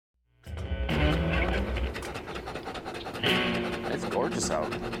gorgeous out.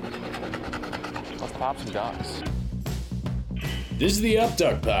 Let's pop some ducks. This is the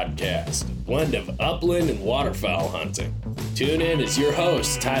Upduck Podcast, a blend of upland and waterfowl hunting. Tune in as your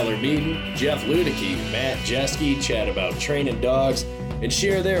hosts, Tyler Meaden, Jeff Ludicky, Matt Jeske, chat about training dogs and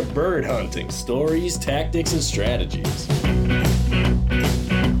share their bird hunting stories, tactics, and strategies.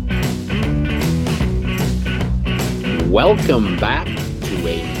 Welcome back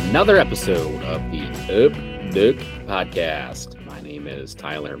to another episode of the Upduck Podcast. My name is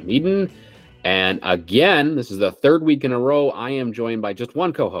Tyler Meaden. And again, this is the third week in a row. I am joined by just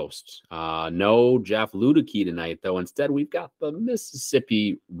one co-host. No Jeff Ludicky tonight, though. Instead, we've got the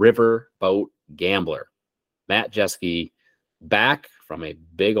Mississippi River Boat Gambler, Matt Jeske, back from a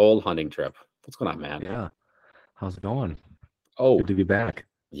big old hunting trip. What's going on, Matt? Yeah. How's it going? Oh, good to be back.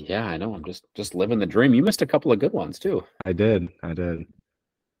 Yeah, I know. I'm just living the dream. You missed a couple of good ones, too. I did.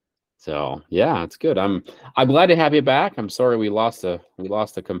 So yeah, it's good. I'm glad to have you back. I'm sorry we lost a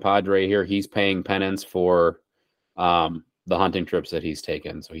compadre here. He's paying penance for the hunting trips that he's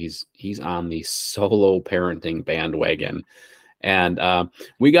taken. So he's on the solo parenting bandwagon. And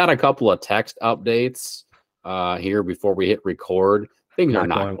we got a couple of text updates here before we hit record. Things are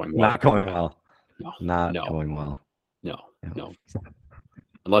not going well. Not going well. No. Going well. No.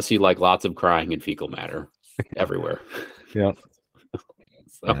 Unless you like lots of crying and fecal matter everywhere. Yeah.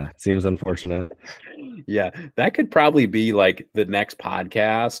 So, yeah, it seems unfortunate. Yeah, that could probably be like the next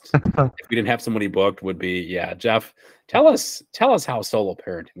podcast. If we didn't have somebody booked, would be Jeff. Tell us how solo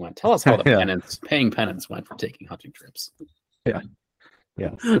parenting went. Tell us how the paying penance went for taking hunting trips. Yeah.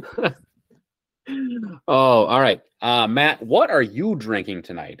 Oh, all right, Matt. What are you drinking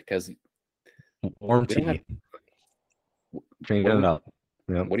tonight? Because warm tea. Drinking it up.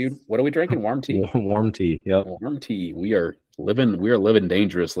 Yep. What are we drinking? Warm tea. Warm tea. Yep. Warm tea. We are living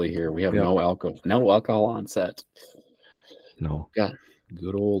dangerously here. We have no alcohol on set. No. Got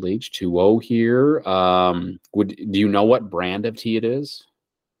good old H2O here. Do you know what brand of tea it is?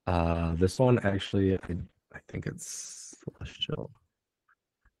 This one actually, I think it's Celestial.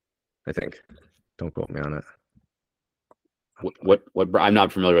 I think. Don't quote me on it. What I'm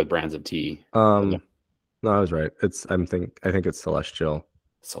not familiar with brands of tea. No, I was right. I think it's Celestial.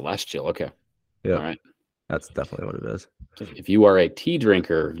 Celestial. Okay. Yeah. All right. That's definitely what it is. If you are a tea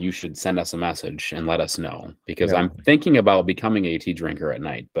drinker, you should send us a message and let us know, because I'm thinking about becoming a tea drinker at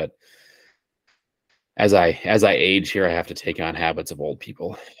night. But as I age here, I have to take on habits of older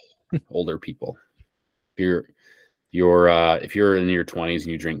people. If you're in your 20s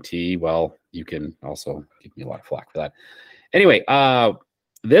and you drink tea, well, you can also give me a lot of flack for that. Anyway,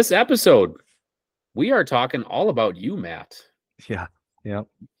 this episode, we are talking all about you, Matt. Yeah.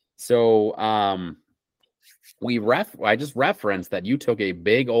 So, I just referenced that you took a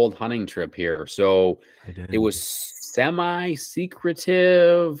big old hunting trip here. So it was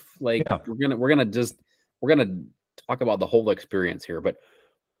semi-secretive. Like we're gonna talk about the whole experience here. But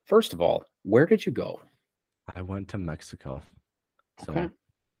first of all, where did you go? I went to Mexico. Okay.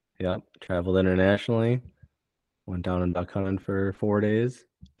 So traveled internationally. Went down and duck hunting for 4 days.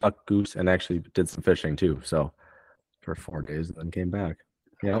 Duck, goose, and actually did some fishing too. So for 4 days, and then came back.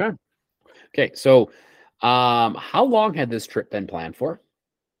 Yeah. Okay. So how long had this trip been planned for?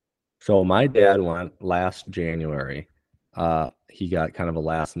 So my dad went last January. He got kind of a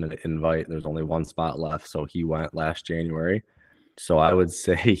last minute invite. There's only one spot left, so he went last January. So I would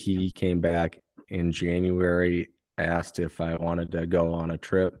say he came back in January, asked if I wanted to go on a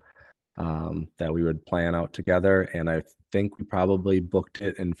trip that we would plan out together, and I think we probably booked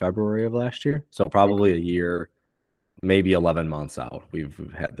it in February of last year. So probably a year, maybe 11 months out. We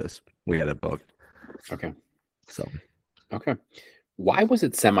had it booked. Okay. Okay. Why was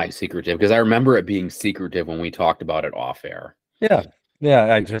it semi-secretive? Because I remember it being secretive when we talked about it off air. Yeah.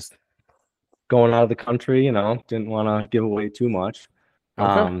 I just going out of the country, didn't want to give away too much.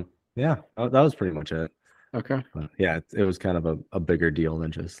 Okay. That was pretty much it. Okay. But it was kind of a bigger deal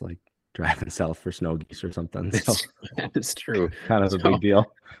than just like driving south for snow geese or something. So that is true. Kind of a big deal.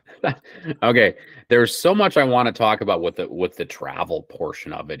 Okay. There's so much I want to talk about with the travel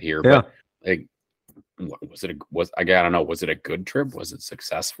portion of it here. But like, was it a good trip? Was it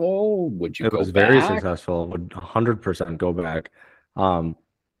successful? Would you go back? It was very successful. Would 100% go back.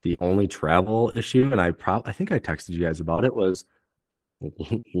 The only travel issue, and I think I texted you guys about it, was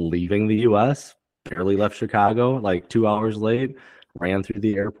leaving the US. Barely left Chicago, like 2 hours late, ran through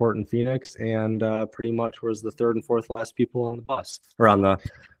the airport in Phoenix, and pretty much was the third and fourth last people on the bus or on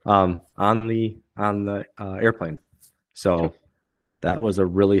the airplane. So that was a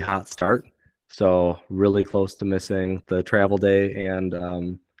really hot start. So really close to missing the travel day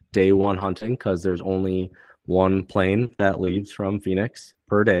and day one hunting, because there's only one plane that leaves from Phoenix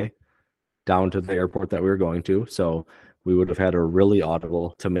per day down to the airport that we were going to. So we would have had a really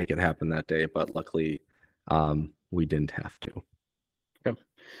audible to make it happen that day, but luckily we didn't have to. Okay.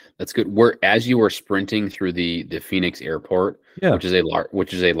 That's good. As you were sprinting through the Phoenix airport, which is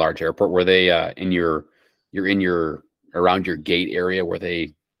a large airport, were they around your gate area, were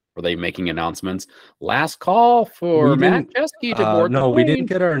they making announcements? Last call for Matt Chesky to board. No, we didn't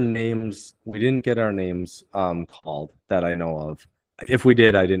get our names. We didn't get our names called that I know of. If we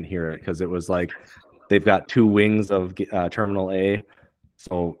did, I didn't hear it because it was like they've got two wings of Terminal A.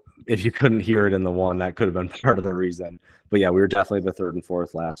 So if you couldn't hear it in the one, that could have been part of the reason. But yeah, we were definitely the third and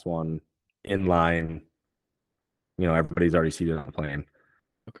fourth last one in line. You know, everybody's already seated on the plane.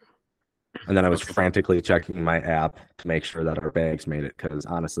 Okay. And then I was frantically checking my app to make sure that our bags made it. Because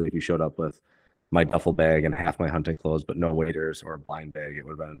honestly, if you showed up with my duffel bag and half my hunting clothes, but no waders or a blind bag, it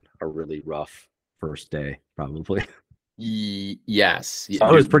would have been a really rough first day, probably. Yes. So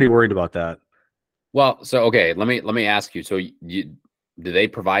I was pretty worried about that. Well, so okay, let me ask you. So do they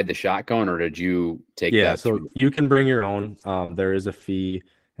provide the shotgun, or did you take that? Yeah, so you can bring your own. There is a fee,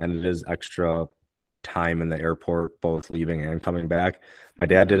 and it is extra time in the airport, both leaving and coming back. My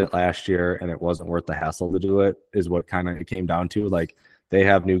dad did it last year, and it wasn't worth the hassle to do it, is what kind of it came down to. Like, they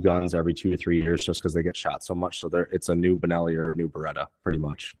have new guns every 2 to 3 years just because they get shot so much. So it's a new Benelli or a new Beretta, pretty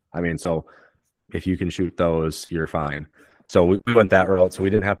much. I mean, so if you can shoot those, you're fine. So we went that route, so we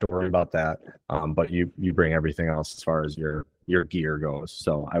didn't have to worry about that. But you bring everything else as far as your gear goes.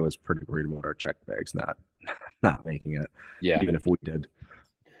 So I was pretty worried about our check bags not making it. Yeah. Even if we did.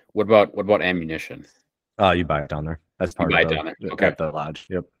 What about ammunition? You buy it down there. That's part of down there. Okay. At the lodge.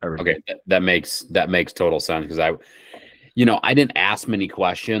 Yep. Everything. Okay, that makes total sense, because I didn't ask many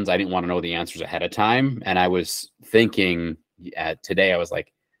questions. I didn't want to know the answers ahead of time, and I was thinking today. I was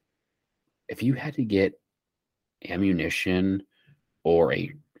like, if you had to get ammunition or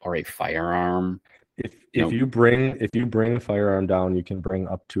a firearm, if you bring a firearm down, you can bring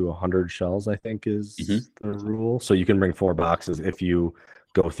up to 100 shells, I think is the rule. So you can bring 4 boxes if you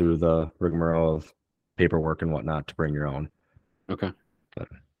go through the rigmarole of paperwork and whatnot to bring your own. Okay.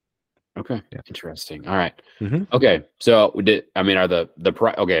 Okay. Yeah. Interesting. All right. Mm-hmm. Okay. So are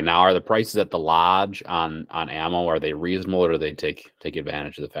the prices at the lodge on ammo, are they reasonable, or do they take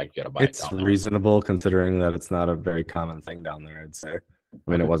advantage of the fact you got to buy it down there? It's reasonable considering that it's not a very common thing down there, I'd say.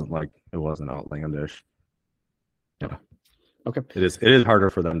 I mean, it wasn't outlandish. Yeah. Okay. It is harder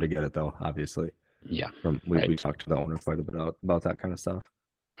for them to get it though, obviously. Yeah. We talked to the owner quite a bit about that kind of stuff.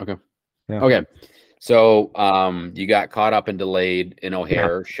 Okay. Yeah. Okay. So you got caught up and delayed in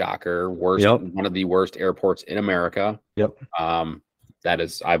O'Hare. Yeah. Shocker. One of the worst airports in America. Yep.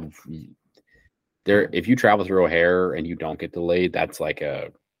 If you travel through O'Hare and you don't get delayed, that's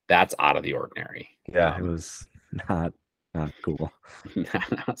out of the ordinary. Yeah, it was not cool.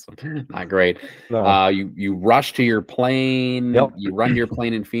 Not great. No. You rush to your plane. Yep. You run your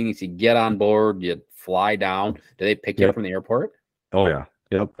plane in Phoenix. You get on board. You fly down. Do they pick you up from the airport? Oh yeah.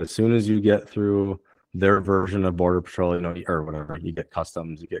 Yep. As soon as you get through their version of Border Patrol, or whatever, you get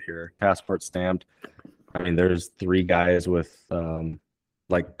customs. You get your passport stamped. I mean, there's 3 guys with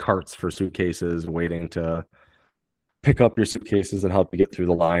like carts for suitcases waiting to pick up your suitcases and help you get through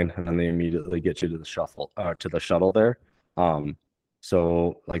the line, and then they immediately get you to the shuttle there.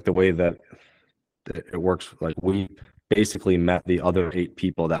 So like the way that it works, like we basically met the other 8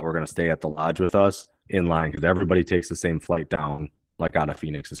 people that were going to stay at the lodge with us in line, because everybody takes the same flight down, like out of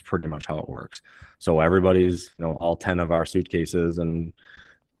Phoenix. Is pretty much how it works. So everybody's, all 10 of our suitcases and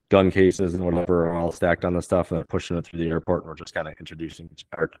gun cases and whatever are all stacked on the stuff, and pushing it through the airport, and we're just kind of introducing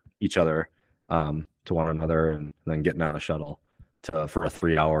each other to one another, and then getting on a shuttle for a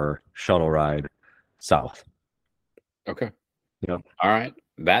 3-hour shuttle ride south. Okay. Yep. All right.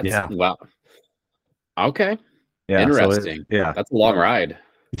 Well. Okay. Yeah. Interesting. So that's a long ride.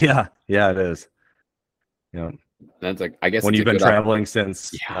 Yeah. Yeah, it is. That's I guess when you've been traveling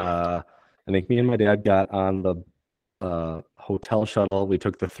since I think me and my dad got on the hotel shuttle. We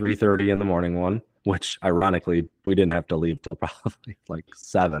took the 3:30 in the morning one, which ironically we didn't have to leave till probably like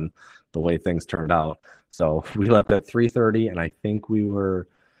 7, the way things turned out. So we left at 3:30, and I think we were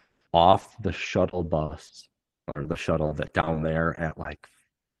off the shuttle bus or the shuttle that down there at like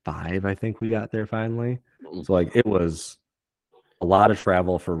 5. I think we got there finally. So like it was a lot of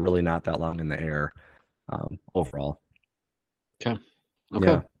travel for really not that long in the air. Overall. Okay.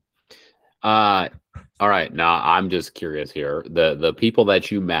 Yeah. All right. Now I'm just curious here. The people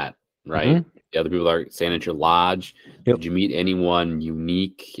that you met, right? Mm-hmm. The other people that are staying at your lodge. Yep. Did you meet anyone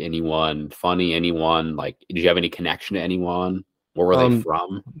unique? Anyone funny? Anyone did you have any connection to anyone? Where were they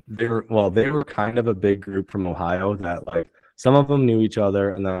from? They were kind of a big group from Ohio that like some of them knew each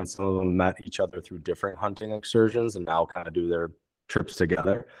other, and then some of them met each other through different hunting excursions, and now kind of do their trips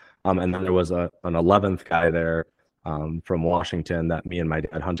together. And then there was an 11th guy there from Washington that me and my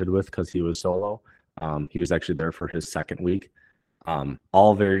dad hunted with because he was solo. He was actually there for his second week.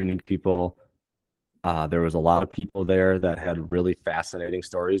 All very unique people. There was a lot of people there that had really fascinating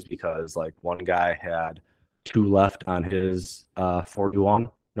stories because like one guy had 2 left on his 41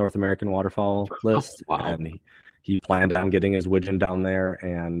 North American waterfowl list. Wow. And he planned on getting his widgeon down there,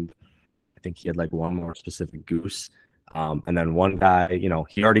 and I think he had like one more specific goose. And then one guy, you know,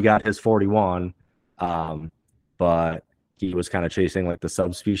 he already got his 41, but he was kind of chasing like the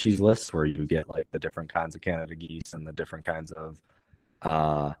subspecies lists where you get like the different kinds of Canada geese and the different kinds of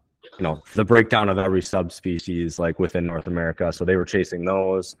you know, the breakdown of every subspecies like within North America. So they were chasing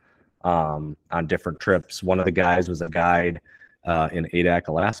those on different trips. One of the guys was a guide in Adak,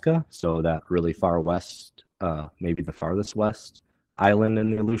 Alaska, so that really far west, maybe the farthest west island in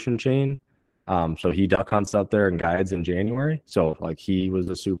the Aleutian chain. So he duck hunts out there and guides in January. So like he was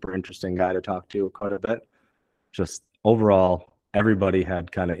a super interesting guy to talk to quite a bit. Just overall, everybody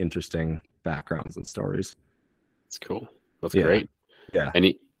had kind of interesting backgrounds and stories. That's cool. That's great. Yeah.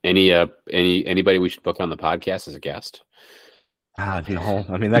 Anybody we should book on the podcast as a guest? No,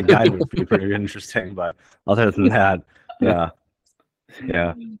 I mean that guy would be pretty interesting, but other than that, yeah.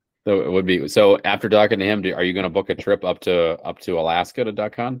 So it would be. So after talking to him, are you going to book a trip up to Alaska to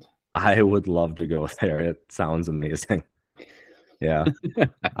duck hunt? I would love to go there. It sounds amazing. Yeah,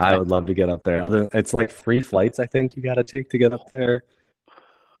 I would love to get up there. It's like 3 flights I think you got to take to get up there.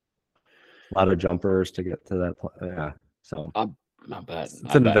 A lot of jumpers to get to that. Yeah, so not bad.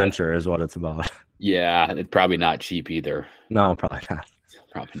 It's an adventure, is what it's about. Yeah, it's probably not cheap either. No, probably not.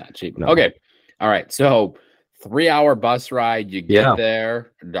 Probably not cheap. No. Okay, all right. So 3-hour bus ride. You get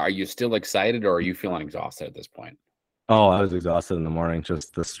there. Are you still excited, or are you feeling exhausted at this point? Oh, I was exhausted in the morning.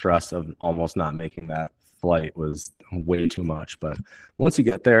 Just the stress of almost not making that flight was way too much. But once you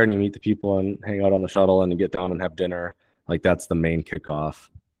get there and you meet the people and hang out on the shuttle and you get down and have dinner, like that's the main kickoff,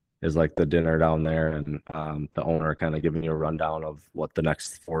 is like the dinner down there, and the owner kind of giving you a rundown of what the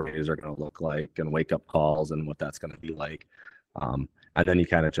next 4 days are going to look like and wake up calls and what that's going to be like. And then you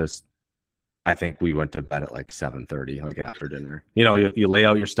kind of just, I think we went to bed at like 7:30, like after dinner. You know, you lay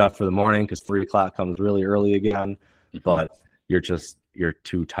out your stuff for the morning because 3 o'clock comes really early again, but you're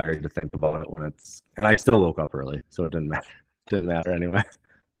too tired to think about it when it's, and I still woke up early, so it didn't matter anyway.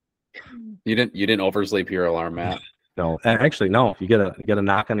 You didn't oversleep your alarm, Matt? No, actually, no. You get a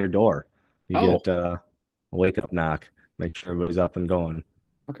knock on your door. You get a wake up knock. Make sure everybody's up and going.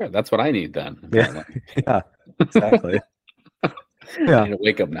 Okay, that's what I need then. Yeah, yeah, exactly. I need a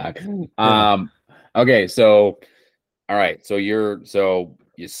wake up knock. Okay, so all right, so you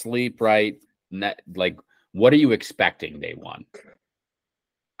sleep right. Like, what are you expecting day one?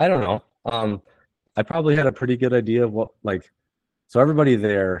 I don't know. I probably had a pretty good idea of what like. So everybody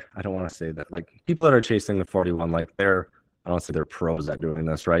there, I don't want to say that, like people that are chasing the 41, like I don't say they're pros at doing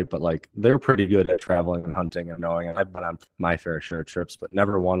this, right? But like they're pretty good at traveling and hunting and knowing. And I've been on my fair share of trips, but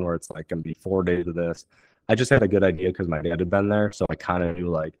never one where it's like going to be 4 days of this. I just had a good idea because my dad had been there. So I kind of knew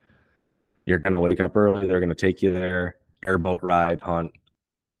like, you're going to wake up early. They're going to take you there, airboat ride, hunt,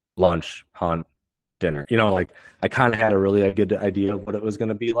 lunch, hunt, dinner. You know, like I kind of had a good idea of what it was going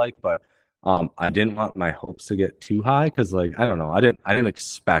to be like, but I didn't want my hopes to get too high because, like, I don't know, I didn't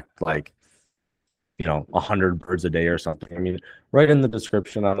expect like, 100 birds a day or something. I mean, right in the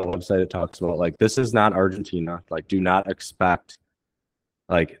description on the website, it talks about like this is not Argentina. Like, do not expect,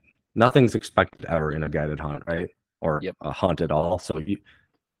 like, nothing's expected ever in a guided hunt, right? Or a hunt at all. So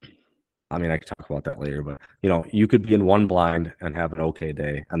I mean, I could talk about that later, but you could be in one blind and have an okay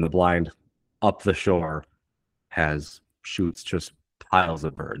day, and the blind up the shore shoots just piles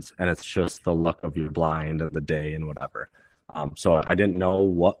of birds, and it's just the luck of your blind and the day and whatever. So I didn't know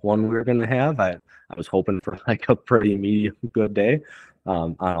what one we were going to have. I was hoping for like a pretty medium good day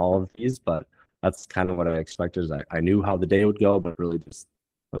on all of these, but that's kind of what I expected. Is I knew how the day would go, but really just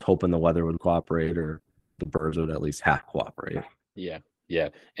was hoping the weather would cooperate or the birds would at least half cooperate. Yeah.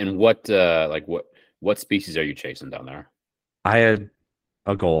 And what species are you chasing down there? I had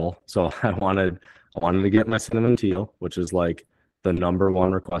a goal, so I wanted to get my cinnamon teal, which is like the number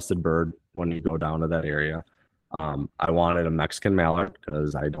one requested bird when you go down to that area. I wanted a Mexican mallard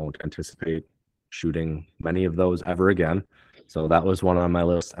because I don't anticipate shooting many of those ever again. So that was one on my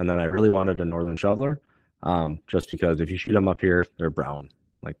list. And then I really wanted a northern shoveler, just because if you shoot them up here, they're brown.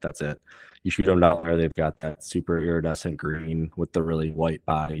 Like, that's it. You shoot them down there, they've got that super iridescent green with the really white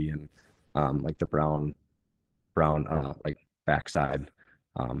body and like the brown like backside.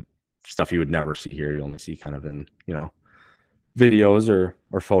 Stuff you would never see here. You only see kind of in, videos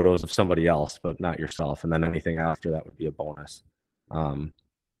or photos of somebody else, but not yourself. And then anything after that would be a bonus.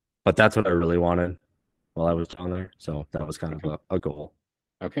 But that's what I really wanted while I was down there. So that was kind of a goal.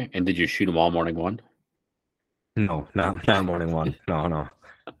 Okay. And did you shoot them all morning one? No, not morning one. No.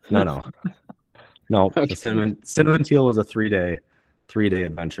 Okay. The cinnamon teal was a 3-day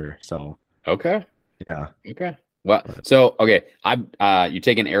adventure. So Okay. yeah. Okay. Well, so okay, you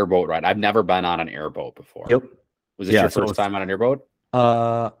take an airboat ride. I've never been on an airboat before. Yep. Was this your first time on an airboat?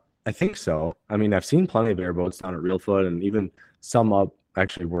 I think so. I mean, I've seen plenty of airboats down at Reelfoot, and even some up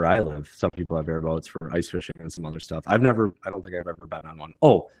actually where I live. Some people have airboats for ice fishing and some other stuff. I don't think I've ever been on one.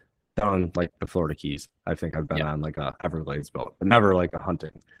 Oh, down like the Florida Keys. I think I've been on like a Everglades boat, but never like a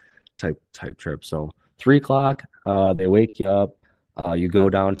hunting type trip. So 3:00, they wake you up. You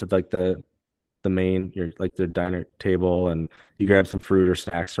go down to like the main, you're like the diner table, and you grab some fruit or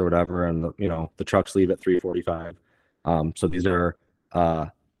snacks or whatever, and the trucks leave at 3:45. So these are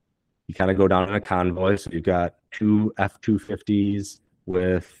you kind of go down in a convoy. So you've got 2 F-250s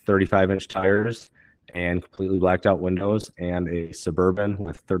with 35-inch tires and completely blacked out windows, and a Suburban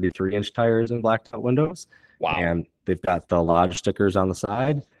with 33-inch tires and blacked out windows. Wow. And they've got the lodge stickers on the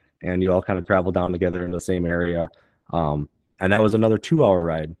side, and you all kind of travel down together in the same area. And that was another 2-hour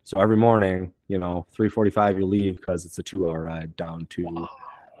ride. So every morning, 3:45 you leave because it's a 2-hour ride down to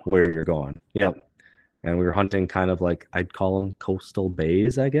where you're going. Yep. And we were hunting kind of like, I'd call them coastal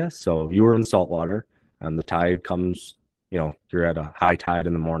bays, I guess. So you were in saltwater, and the tide comes, you're at a high tide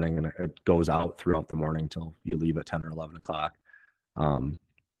in the morning, and it goes out throughout the morning till you leave at 10 or 11 o'clock.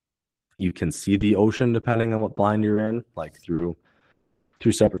 You can see the ocean depending on what blind you're in, like through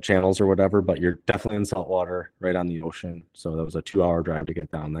separate channels or whatever, but you're definitely in saltwater right on the ocean. So that was a 2-hour drive to get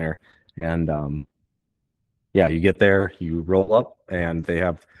down there. And you get there, you roll up, and they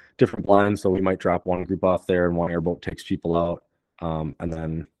have different blinds. So we might drop one group off there, and one airboat takes people out. And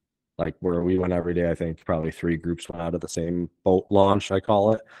then like where we went every day, I think probably 3 groups went out of the same boat launch, I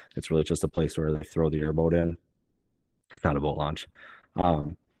call it. It's really just a place where they throw the airboat in. It's not a boat launch.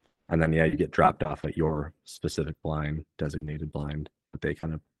 And then, you get dropped off at your specific designated blind that they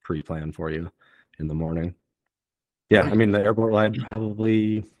kind of pre-plan for you in the morning. Yeah, I mean, the airport ride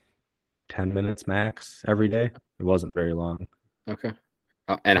probably 10 minutes max every day. It wasn't very long. Okay.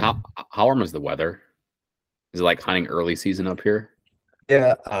 And how warm is the weather? Is it like hunting early season up here?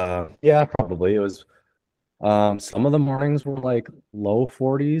 Yeah, probably. It was some of the mornings were like low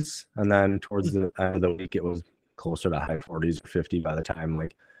 40s, and then towards the end of the week it was closer to high 40s or 50 by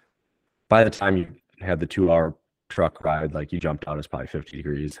the time you had the 2-hour truck ride, like you jumped out, it's probably 50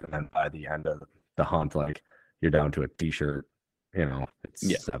 degrees, and then by the end of the hunt, like you're down to a t-shirt,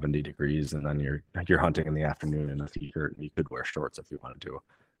 it's 70 degrees, and then you're hunting in the afternoon in a t-shirt, and you could wear shorts if you wanted to.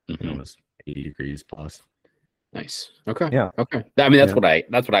 It was 80 degrees plus. Nice. Okay. Yeah. Okay. I mean, that's what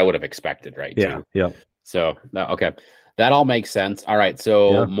I would have expected, right? Yeah. Too. Yeah. So okay, that all makes sense. All right.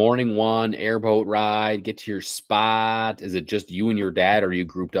 So morning one, airboat ride, get to your spot. Is it just you and your dad, or are you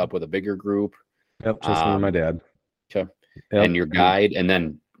grouped up with a bigger group? Yep. Just me and my dad. Okay. Yep. And your guide, and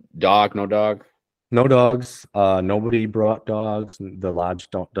then dog, no dog? No dogs. Nobody brought dogs. The lodge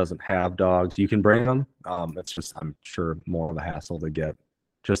doesn't have dogs. You can bring them. It's just, I'm sure, more of a hassle to get.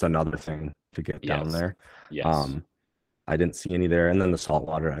 Just another thing to get down there. Yes. I didn't see any there. And then the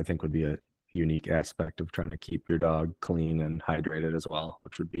saltwater, I think, would be a unique aspect of trying to keep your dog clean and hydrated as well,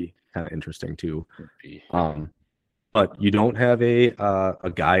 which would be kind of interesting too. But you don't have a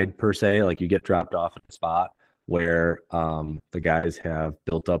guide per se. Like, you get dropped off at a spot where the guys have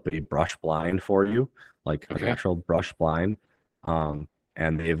built up a brush blind for you, like an actual brush blind.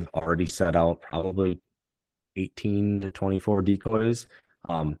 And they've already set out probably 18 to 24 decoys,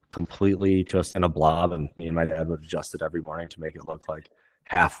 completely just in a blob. And me and my dad would adjust it every morning to make it look like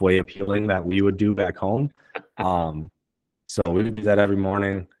halfway appealing that we would do back home. So we would do that every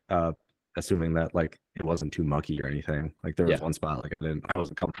morning, assuming that like it wasn't too mucky or anything. Like there was one spot like I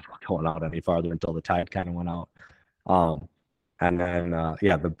wasn't comfortable going out any farther until the tide kind of went out. And then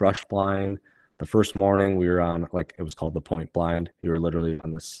the brush blind. The first morning we were on, like, it was called the point blind. We were literally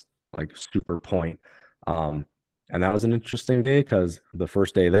on this like super point. And that was an interesting day because the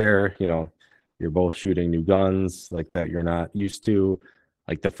first day there, you're both shooting new guns like that you're not used to.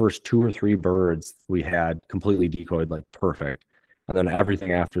 Like the first 2 or 3 birds we had completely decoyed, like perfect. And then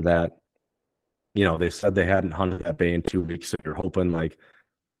everything after that, they said they hadn't hunted that bay in 2 weeks. So you're hoping like,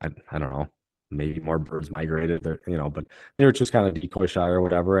 I don't know, maybe more birds migrated there, but they were just kind of decoy shy or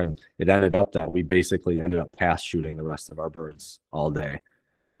whatever. And it ended up that we basically ended up pass shooting the rest of our birds all day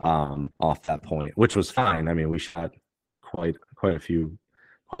off that point, which was fine. I mean, we shot quite a few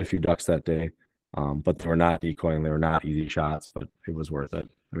ducks that day. But they were not decoying, they were not easy shots, but it was worth it.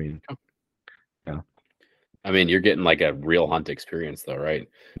 I mean, yeah. I mean, you're getting like a real hunt experience though, right?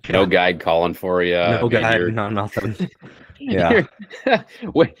 No Yeah. guide calling for you. No guide, no nothing. Yeah.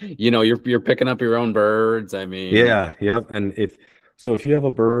 You're picking up your own birds. I mean, Yeah, and if you have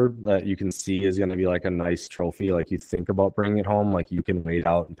a bird that you can see is going to be like a nice trophy, like you think about bringing it home, like you can wait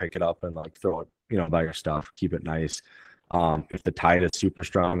out and pick it up and like throw it, by your stuff, keep it nice. If the tide is super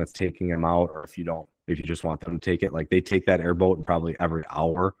strong that's taking them out, or if you just want them to take it, like they take that airboat and probably every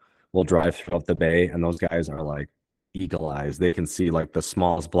hour will drive throughout the bay, and those guys are like eagle eyes. They can see like the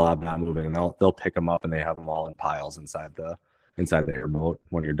smallest blob not moving, and they'll pick them up, and they have them all in piles inside the airboat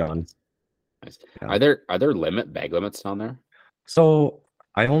when you're done. nice. Yeah. Are there bag limits down there? So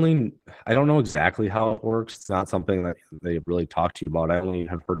I don't know exactly how it works. It's not something that they really talk to you about. I only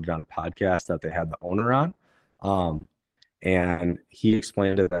have heard it on a podcast that they had the owner on. And he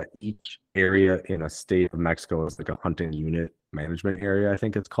explained it that each area in a state of Mexico is like a hunting unit management area, I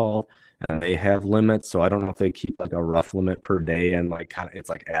think it's called. And they have limits. So I don't know if they keep like a rough limit per day and like kind of it's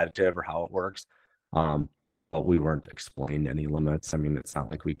like additive or how it works. But we weren't explained any limits. I mean, it's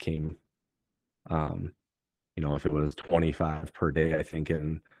not like we came if it was 25 per day, I think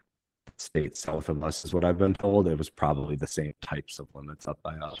in states south of us is what I've been told. It was probably the same types of limits up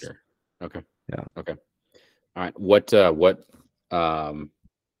by us. Sure. Okay. Yeah. Okay. All right. What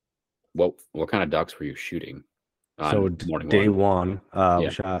kind of ducks were you shooting? So day one, we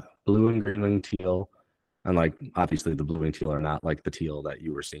shot blue and green-winged teal, and like obviously the blue-winged teal are not like the teal that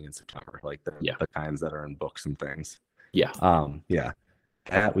you were seeing in September, like the kinds that are in books and things. Yeah.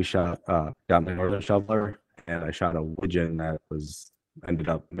 That we shot got my northern shoveler, and I shot a widgeon that ended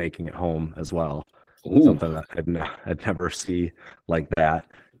up making it home as well. Ooh. Something that I'd never see like that.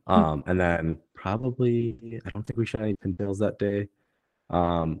 And then probably I don't think we shot any pintails that day.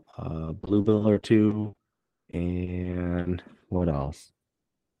 Bluebill or two, and what else?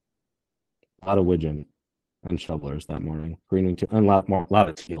 A lot of widgeon and shovelers that morning. Green and a lot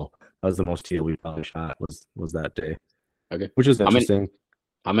of teal. That was the most teal we probably shot was that day. Okay, which is interesting.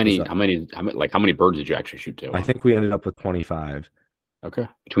 How many birds did you actually shoot to? I think we ended up with 25. Okay,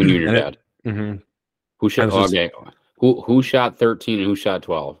 between you and your dad. Mm-hmm. Who shot? Who shot 13 and who shot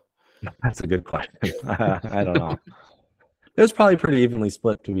 12? That's a good question. I don't know. It was probably pretty evenly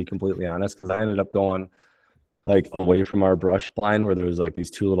split, to be completely honest, because I ended up going like away from our brush line where there was like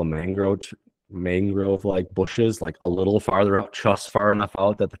these two little mangrove like bushes, like a little farther out, just far enough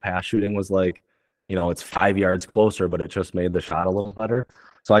out that the pass shooting was like, it's 5 yards closer, but it just made the shot a little better.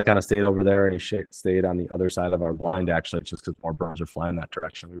 So I kind of stayed over there, and he stayed on the other side of our blind, actually, just because more birds are flying that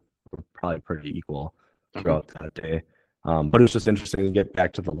direction. We were probably pretty equal throughout that day. But it was just interesting to get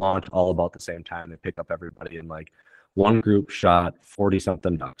back to the launch all about the same time. They pick up everybody, and like one group shot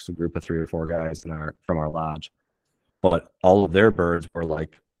 40-something ducks, a group of 3 or 4 guys from our lodge. But all of their birds were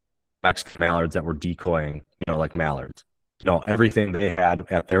like Mexican mallards that were decoying, like mallards. Everything they had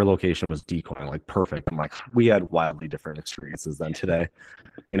at their location was decoying, like perfect. I'm like, we had wildly different experiences than today.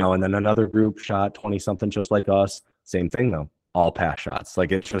 And then another group shot 20-something just like us. Same thing though, all pass shots.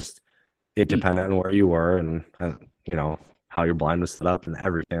 Like it depended on where you were and how your blind was set up and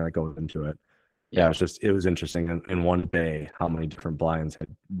everything that goes into it. Yeah, it was interesting in one day how many different blinds had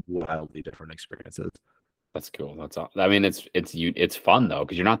wildly different experiences. That's cool. That's all. I mean, it's fun though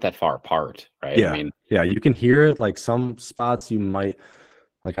because you're not that far apart, right? Yeah. I mean, yeah, you can hear it. Like some spots you might,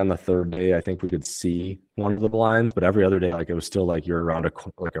 like on the third day, I think we could see one of the blinds, but every other day, like it was still like you're around a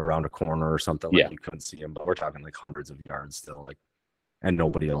corner or something. Like you couldn't see him, but we're talking like hundreds of yards still, like, and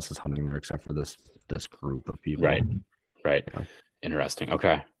nobody else is hunting there except for this group of people. Right. Yeah. Interesting.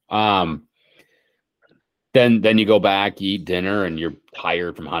 Okay. Then you go back, you eat dinner, and you're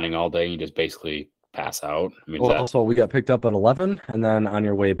tired from hunting all day. And you just basically pass out. I mean, so we got picked up at 11, and then on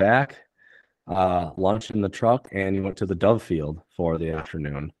your way back, lunch in the truck, and you went to the dove field for the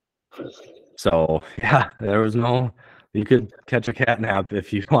afternoon. So yeah, you could catch a cat nap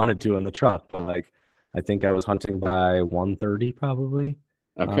if you wanted to in the truck, but like I think I was hunting by 1:30 probably.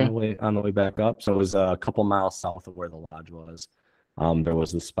 Okay. On the way back up. So it was a couple miles south of where the lodge was. There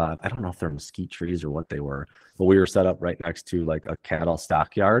was this spot. I don't know if they're mesquite trees or what they were, but we were set up right next to like a cattle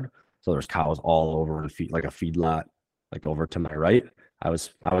stockyard. So there's cows all over and like a feedlot, like over to my right. I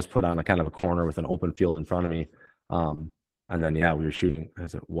was put on a kind of a corner with an open field in front of me. And then we were shooting.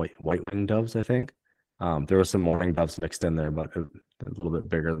 Is it white-winged doves? I think. There was some mourning doves mixed in there, but a little bit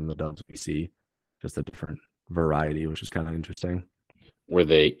bigger than the doves we see. Just a different variety, which is kind of interesting. Were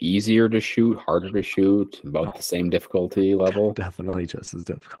they easier to shoot, harder to shoot, about the same difficulty level? Definitely just as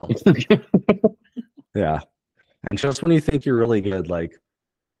difficult. Yeah. And just when you think you're really good, like,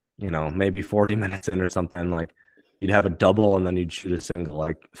 maybe 40 minutes in or something, like you'd have a double and then you'd shoot a single,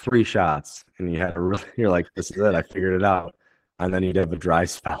 like 3 shots, and you had a really, you're like, this is it, I figured it out. And then you'd have a dry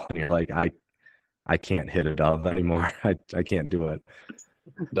spell, and you're like, I can't hit a dove anymore. I can't do it.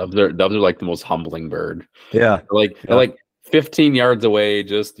 Doves are like the most humbling bird. Yeah. They're like 15 yards away,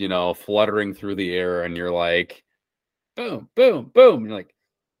 just fluttering through the air, and you're like, boom, boom, boom. You're like,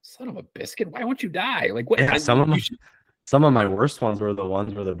 son of a biscuit, why won't you die? Like, what? Yeah, some of my worst ones were the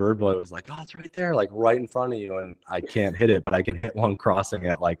ones where the bird boy was like, oh, it's right there, like right in front of you, and I can't hit it, but I can hit one crossing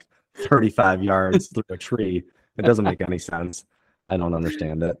at like 35 yards through a tree. It doesn't make any sense. I don't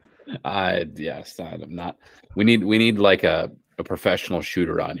understand it. Yes, I'm not. We need like a professional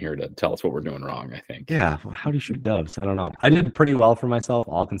shooter on here to tell us what we're doing wrong, I think. Yeah, how do you shoot doves? I don't know. I did pretty well for myself,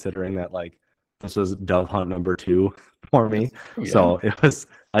 all considering that like this was dove hunt number 2 for me. Oh, yeah. So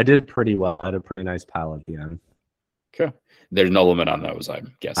I did pretty well. I had a pretty nice pal at the end. Okay. There's no limit on those,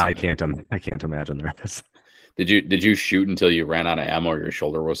 I'm guessing. I can't imagine there is. Did you shoot until you ran out of ammo or your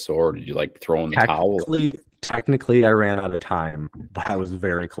shoulder was sore? Or did you like throw in the towel? Technically, I ran out of time, but I was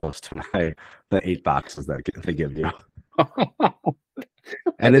very close to the 8 boxes that they give you.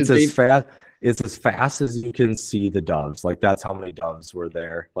 And it's as fast as you can see the doves. Like that's how many doves were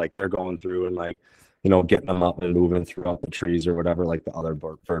there. Like they're going through and like, getting them up and moving throughout the trees or whatever, like the other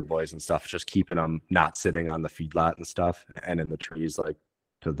bird boys and stuff, just keeping them not sitting on the feedlot and stuff and in the trees, like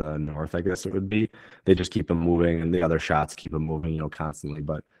to the north, I guess it would be. They just keep them moving, and the other shots keep them moving, constantly.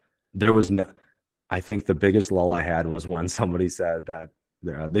 But there was I think the biggest lull I had was when somebody said that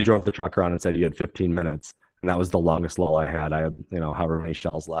they drove the truck around and said you had 15 minutes. And that was the longest lull I had. I had, however many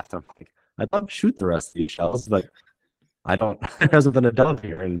shells left. I'm like, I'd love to shoot the rest of these shells, but I don't, there hasn't been a dove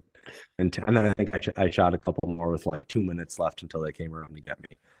here. And then I think I shot a couple more with like 2 minutes left until they came around to get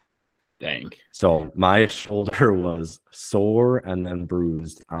me. Dang. So my shoulder was sore and then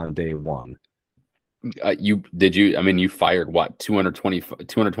bruised on day 1. You fired what,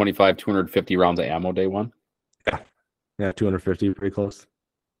 225, 250 rounds of ammo day 1? Yeah, 250, pretty close.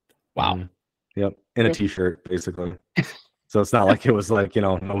 Wow. Mm-hmm. Yep, in a t-shirt, basically. So it's not like it was like,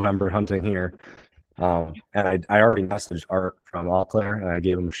 November hunting here. And I already messaged Art from All Clear, and I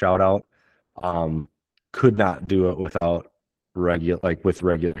gave him a shout out. Could not do it without regular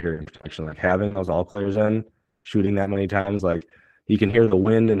hearing protection. Like having those All Clears in, shooting that many times, like you can hear the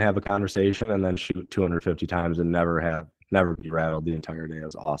wind and have a conversation, and then shoot 250 times and never be rattled the entire day. It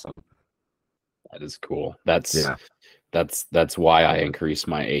was awesome. That is cool. That's why I increased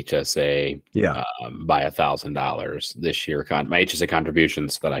my HSA by $1,000 this year. My HSA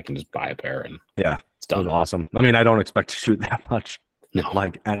contributions, so that I can just buy a pair and it's done. It was awesome. I mean, I don't expect to shoot that much,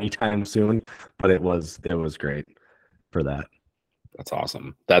 like anytime soon, but it was great for that. That's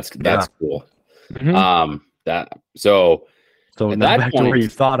awesome. That's cool. Mm-hmm. So at that back point, to where you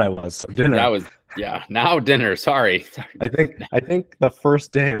thought I was. So dinner. That was now dinner. Sorry. I think the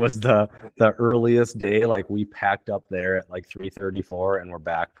first day was the earliest day. Like we packed up there at like 3:34 and we're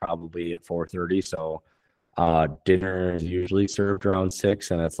back probably at 4:30. So dinner is usually served around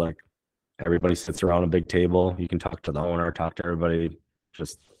 6, and it's like everybody sits around a big table. You can talk to the owner, talk to everybody,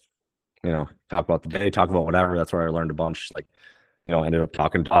 just talk about the day, talk about whatever. That's where I learned a bunch. Like, ended up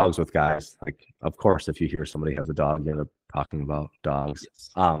talking dogs with guys. Like, of course, if you hear somebody has a dog, you end up talking about dogs.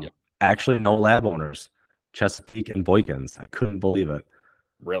 Yes. Actually, no lab owners, Chesapeake and Boykins. I couldn't believe it.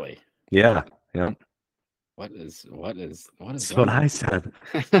 Really? Yeah. What is That's what I said.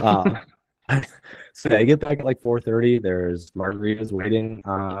 So I get back at like 4:30. There's margaritas waiting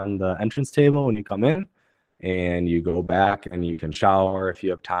on the entrance table when you come in, and you go back and you can shower if you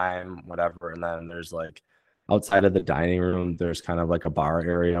have time, whatever. And then there's like outside of the dining room, there's kind of like a bar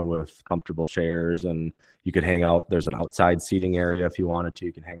area with comfortable chairs, and you could hang out. There's an outside seating area if you wanted to.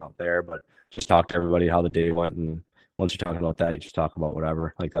 You can hang out there, but just talk to everybody how the day went. And once you're talking about that, you just talk about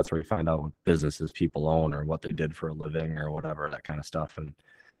whatever. Like that's where you find out what businesses people own or what they did for a living or whatever, that kind of stuff. And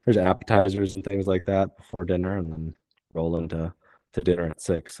there's appetizers and things like that before dinner, and then roll into dinner at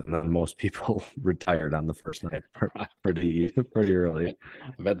 6. And then most people retired on the first night pretty early.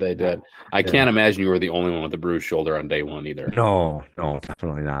 I bet they did. I can't imagine you were the only one with a bruised shoulder on day 1 either. No,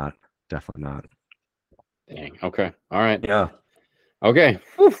 definitely not. Dang. Okay. All right. Yeah. Okay.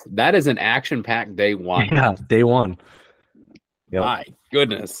 Whew. That is an action-packed day 1. Yeah, day 1. Yep. My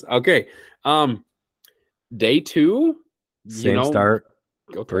goodness. Okay. Day 2. Same start.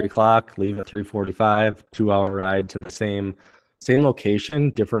 Go 3 o'clock. Leave at 3:45. 2-hour ride to the same location,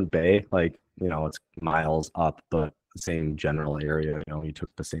 different bay. Like it's miles up, but the same general area. You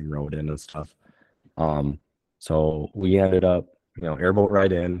took the same road in and stuff. So we ended up, airboat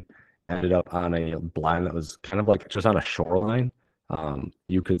ride in. ended up on a blind that was kind of like just on a shoreline.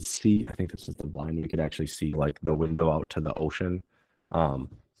 You could see, I think this is the blind, you could actually see like the window out to the ocean.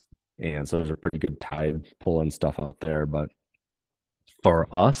 And so there's a pretty good tide pulling stuff out there. But for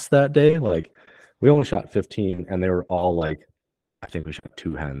us that day, like we only shot 15 and they were all like, I think we shot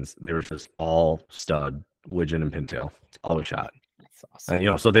 2 hens. They were just all stud, widgeon and pintail. That's all we shot. That's awesome.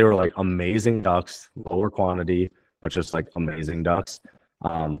 And so they were like amazing ducks, lower quantity, but just like amazing ducks.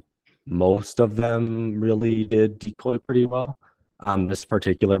 Most of them really did decoy pretty well on this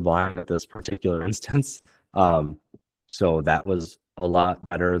particular blind at this particular instance. So that was a lot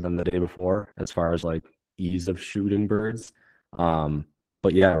better than the day before as far as like ease of shooting birds.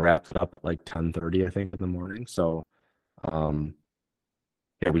 But yeah, it wrapped up like 10:30, I think, in the morning. So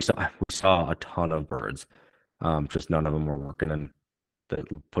yeah, we saw a ton of birds. Just none of them were working and they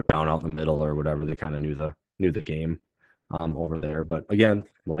put down out in the middle or whatever. They kind of knew the game over there. But again,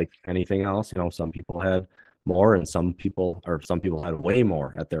 like anything else, some people had more and some people had way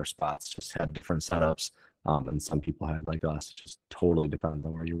more at their spots, just had different setups. And some people had like us. It just totally depends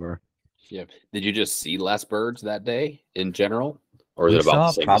on where you were. Yeah. Did you just see less birds that day in general? Or is We it about saw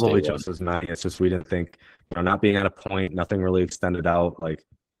the same probably as day just as many. It's just we didn't think, not being at a point, nothing really extended out. Like,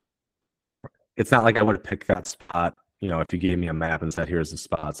 it's not like I would have picked that spot. If you gave me a map and said, here's the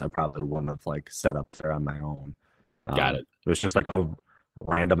spots, I probably wouldn't have like set up there on my own. Got it. It was just like a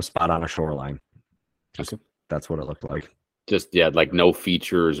random spot on a shoreline. That's what it looked like. Just, yeah, like no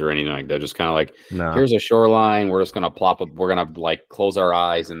features or anything like that. Just kind of like, No. here's a shoreline. We're just going to plop up. We're going to like close our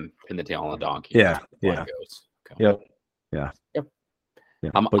eyes and pin the tail on the donkey. Yeah. Goes. Okay. Yep. Yeah. Yep. Yeah.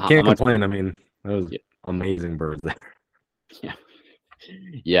 How But can't much- complain. I mean, it was amazing birds there. Yeah.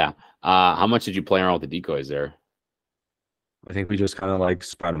 Yeah. How much did you play around with the decoys there? I think we just kind of like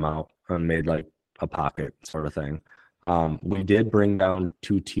spread them out and made like a pocket sort of thing. We did bring down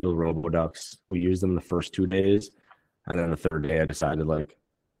 2 teal robo-ducks. We used them the first 2 days. And then the third day I decided like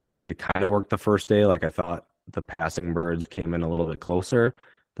it kind of worked the first day. Like I thought the passing birds came in a little bit closer.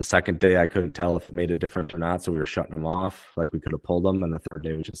 The second day I couldn't tell if it made a difference or not. So we were shutting them off. Like we could have pulled them. And the third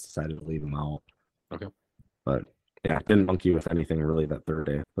day we just decided to leave them out. Okay. But yeah, I didn't monkey with anything really that third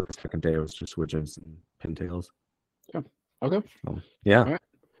day. But the second day it was just widgeons and pintails. Yeah. Okay. So, yeah. All right.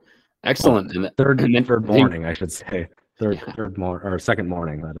 Excellent. And Third morning, I should say. Second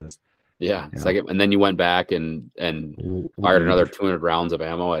morning, that is. Yeah. Yeah. Second, and then you went back and fired another 200 rounds of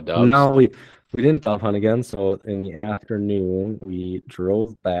ammo at doves. No, we didn't dove hunt again. So in the afternoon, we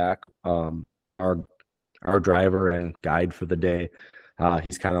drove back. Our driver and guide for the day,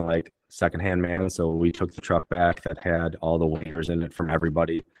 he's kind of like secondhand man. So we took the truck back that had all the waders in it from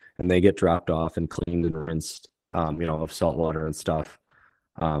everybody, and they get dropped off and cleaned and rinsed, of salt water and stuff,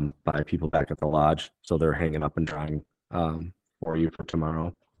 by people back at the lodge. So they're hanging up and drying for you for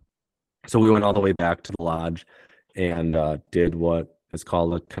tomorrow. So we went all the way back to the lodge and did what is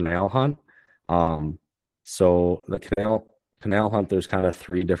called a canal hunt. So the canal hunt, there's kind of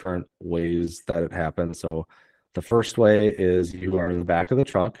 3 different ways that it happens. So the first way is you are in the back of the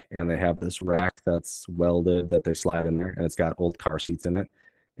truck and they have this rack that's welded that they slide in there and it's got old car seats in it.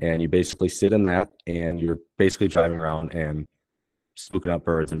 And you basically sit in that and you're basically driving around and spooking up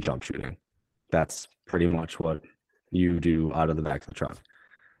birds and jump shooting. That's pretty much what you do out of the back of the truck.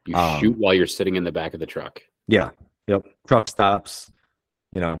 You shoot while you're sitting in the back of the truck. Yeah. Yep. Truck stops,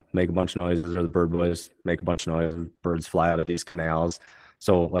 make a bunch of noises, or the bird boys make a bunch of noise. Birds fly out of these canals.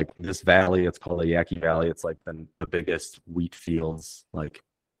 So like this valley, it's called the Yaqui Valley. It's like the biggest wheat fields like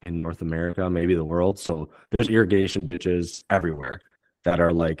in North America, maybe the world. So there's irrigation ditches everywhere that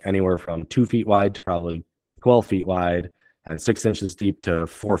are like anywhere from 2 feet wide to probably 12 feet wide and 6 inches deep to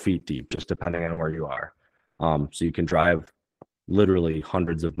 4 feet deep, just depending on where you are. So you can drive literally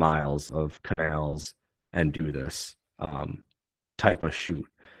hundreds of miles of canals and do this type of shoot.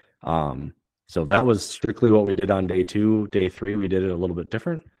 So that was strictly what we did on day 2. Day 3, we did it a little bit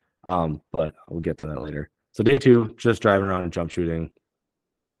different, but we'll get to that later. So day 2, just driving around and jump shooting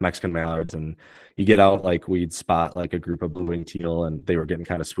Mexican mallards, and you get out, like we'd spot like a group of blue-winged teal and they were getting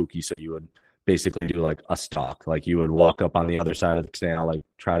kind of spooky. So you would basically do like a stalk, like you would walk up on the other side of the canal, like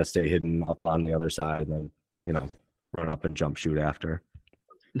try to stay hidden up on the other side, and then, run up and jump shoot after.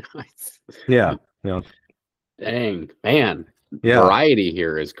 Nice. Yeah. Dang, man. Yeah. Variety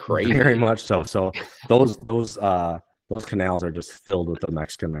here is crazy. Very much so. So those canals are just filled with the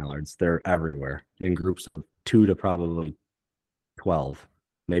Mexican mallards. They're everywhere in groups of 2 to probably 12,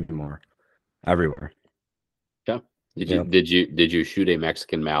 maybe more, everywhere. Yeah. Did you shoot a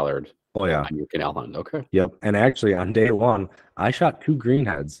Mexican mallard? Oh yeah. On your canal hunt? Okay. Yep. And actually on day 1, I shot 2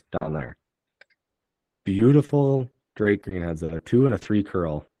 greenheads down there. Beautiful great greenheads there, 2 and a 3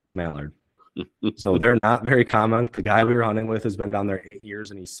 curl. mallard. So they're not very common. The guy we were hunting with has been down there 8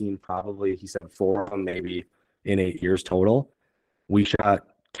 years, and he's seen probably, he said, 4 of them maybe in 8 years total. We shot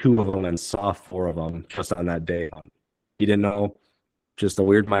 2 of them and saw 4 of them just on that day. He didn't know, just a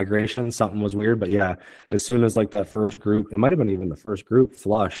weird migration. Something was weird, but yeah, as soon as like that first group, it might have been even the first group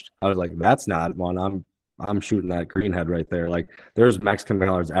flushed, I was like, that's not one. I'm shooting that greenhead right there. Like there's Mexican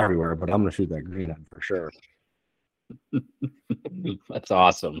mallards everywhere, but I'm gonna shoot that greenhead for sure. That's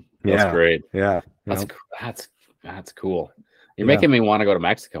awesome. That's great. Yeah. That's cool. You're making me want to go to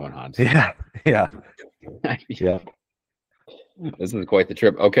Mexico and hunt. Yeah. Yeah. Yeah. This is quite the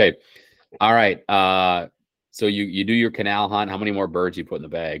trip. Okay. All right. So you do your canal hunt. How many more birds you put in the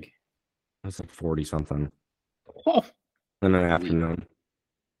bag? That's like 40 something Oh, in an afternoon.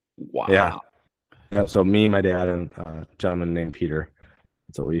 wow. Yeah. Yeah. So me, my dad, and a gentleman named Peter.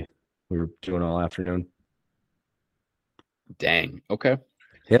 That's what we were doing all afternoon. Dang. Okay.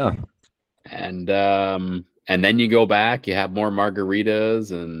 Yeah. And then you go back, you have more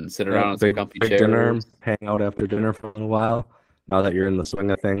margaritas and sit around on some comfy chairs. Dinner, hang out after dinner for a little while. Now that you're in the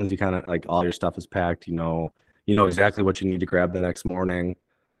swing of things, you kind of like all your stuff is packed. You know exactly what you need to grab the next morning.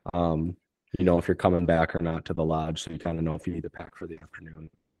 You know if you're coming back or not to the lodge, so you kind of know if you need to pack for the afternoon.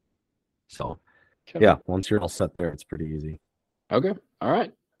 So, yeah, once you're all set there, it's pretty easy. Okay. All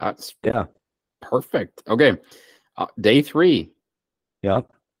right. That's perfect. Okay. Day 3. Yep.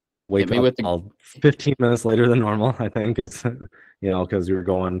 Wake up 15 minutes later than normal, I think. It's, because we were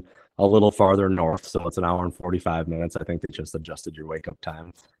going a little farther north, so it's an hour and 45 minutes. I think they just adjusted your wake up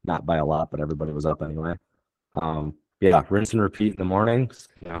time, not by a lot, but everybody was up anyway. Rinse and repeat in the morning.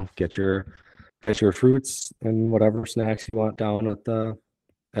 Get your fruits and whatever snacks you want down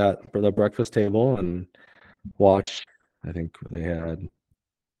for the breakfast table, and watch. I think they had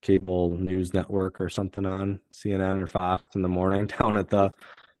cable news network or something on CNN or Fox in the morning down at the.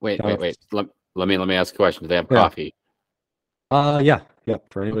 Wait. Let me ask a question. Do they have coffee? Yeah.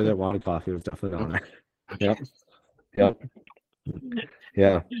 For anybody that wanted coffee, it was definitely on there. Yep.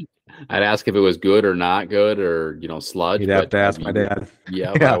 Yeah. I'd ask if it was good or not good, or sludge. You'd have to ask my dad.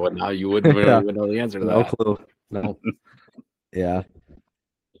 Yeah. I would now. You wouldn't even know the answer to that. No clue. No. Yeah.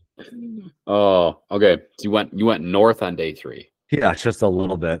 Oh, okay. So you went north on day 3. Yeah, just a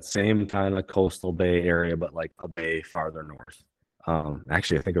little bit. Same kind of coastal bay area, but like a bay farther north.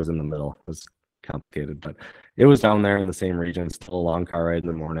 Actually, I think it was in the middle. It was complicated, but it was down there in the same region. Still a long car ride in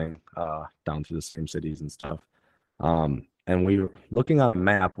the morning, down through the same cities and stuff. And we were looking on a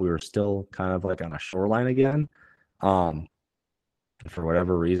map. We were still kind of like on a shoreline again. For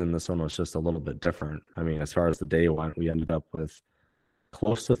whatever reason, this one was just a little bit different. I mean, as far as the day went, we ended up with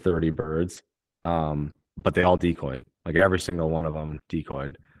close to 30 birds, but they all decoyed. Like every single one of them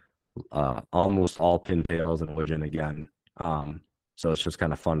decoyed. Almost all pintails and widgeon again. So it's just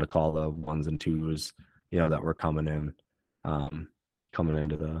kind of fun to call the 1s and 2s, that were coming into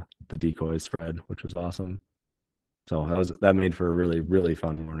the decoy spread, which was awesome. So that made for a really, really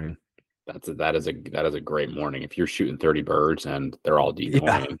fun morning. That is a great morning. If you're shooting 30 birds and they're all decoying.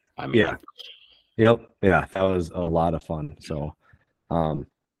 Yeah. I mean, Yep. Yeah, that was a lot of fun. So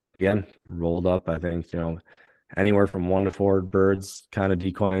again, rolled up, I think, anywhere from 1 to 4 birds kind of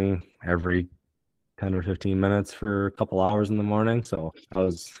decoying every 10 or 15 minutes for a couple hours in the morning. So that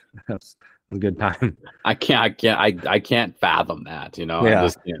was a good time. I can't fathom that, Yeah.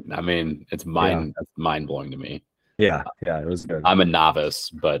 It's mind blowing to me. Yeah, it was good. I'm a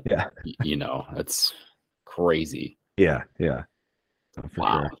novice, but yeah, it's crazy. Yeah. For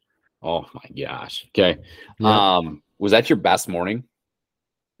wow. Sure. Oh my gosh. Okay. Yeah. Was that your best morning?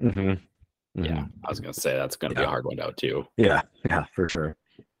 Mm-hmm. Mm-hmm. Yeah, I was gonna say that's gonna be a hard one out too. Yeah, for sure.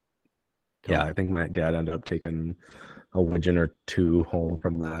 Cool. Yeah, I think my dad ended up taking a widgeon or 2 home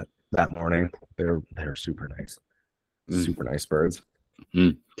from that morning. They're super nice. Super nice birds.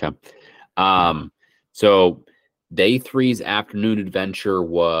 Okay. So day 3's afternoon adventure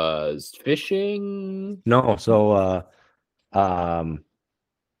was fishing. No, so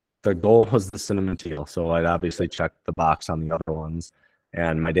the goal was the cinnamon teal. So I'd obviously checked the box on the other ones.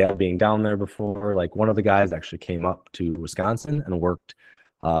 And my dad being down there before, like one of the guys actually came up to Wisconsin and worked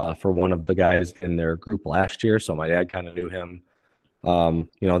for one of the guys in their group last year. So my dad kind of knew him.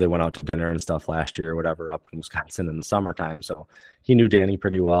 They went out to dinner and stuff last year or whatever up in Wisconsin in the summertime. So he knew Danny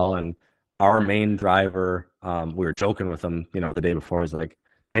pretty well. And our main driver, we were joking with him, the day before, was like,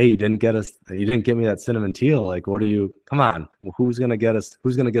 hey, you didn't get me that cinnamon teal. Like, come on, who's going to get us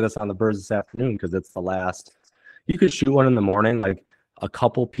on the birds this afternoon? Cause it's the last, you could shoot one in the morning. Like a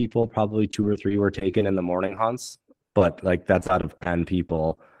couple people, probably 2 or 3 were taken in the morning hunts, but like that's out of 10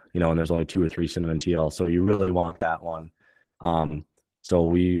 people, and there's only 2 or 3 cinnamon teal. So you really want that one. So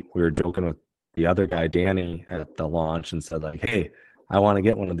we were joking with the other guy, Danny, at the launch and said like, hey, I want to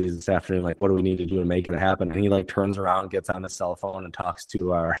get one of these this afternoon. Like, what do we need to do to make it happen? And he like turns around, gets on his cell phone and talks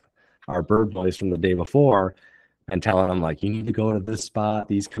to our bird boys from the day before and telling them like, you need to go to this spot,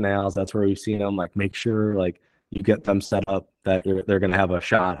 these canals. That's where we've seen them. Like, make sure like you get them set up that they're going to have a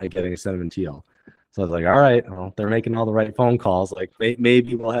shot at getting a cinnamon teal. So I was like, all right, well, they're making all the right phone calls. Like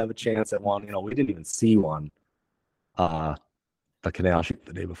maybe we'll have a chance at one. We didn't even see one, the canal shoot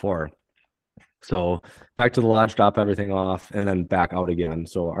the day before. So back to the lodge, drop everything off, and then back out again.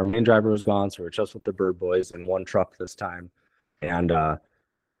 So our main driver was gone, so we're just with the bird boys in one truck this time. And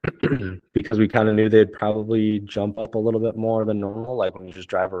because we kind of knew they'd probably jump up a little bit more than normal, like when you just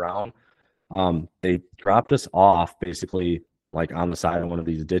drive around, they dropped us off basically like on the side of one of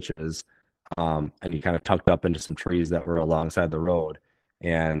these ditches. And you kind of tucked up into some trees that were alongside the road,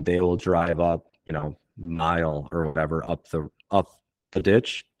 and they will drive up, mile or whatever up the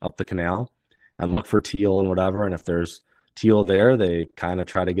ditch, up the canal, and look for teal and whatever. And if there's teal there, they kind of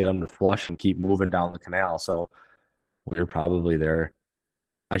try to get them to flush and keep moving down the canal. So we were probably there.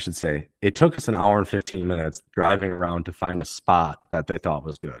 I should say it took us an hour and 15 minutes driving around to find a spot that they thought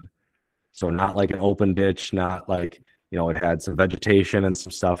was good. So not like an open ditch, not like, it had some vegetation and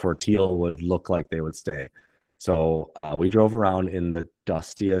some stuff where teal would look like they would stay. So we drove around in the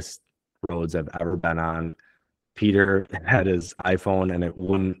dustiest roads I've ever been on. Peter had his iPhone and it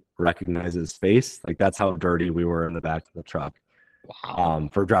wouldn't recognize his face. Like that's how dirty we were in the back of the truck. Wow.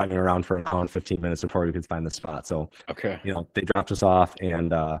 For driving around for an hour and 15 minutes before we could find the spot. So, Okay. They dropped us off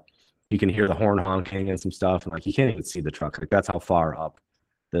and you can hear the horn honking and some stuff. And like, you can't even see the truck. Like that's how far up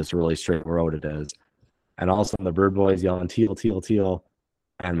this really straight road it is. And all of a sudden the bird boys yelling teal, teal, teal.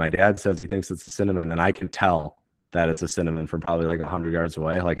 And my dad says he thinks it's a cinnamon. And I can tell that it's a cinnamon from probably like 100 yards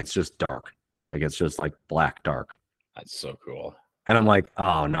away. Like it's just dark. Like it's just like black dark. That's so cool. And I'm like,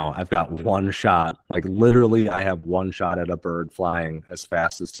 oh no, I've got one shot. Like literally I have one shot at a bird flying as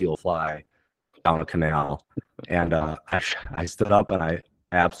fast as teal fly down a canal. And I stood up and I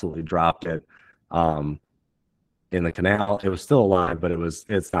absolutely dropped it in the canal. It was still alive, but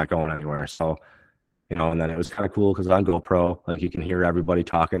it's not going anywhere. So, and then it was kind of cool because on GoPro, like you can hear everybody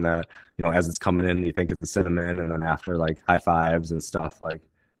talking that, as it's coming in, you think it's a cinnamon. And then after like high fives and stuff like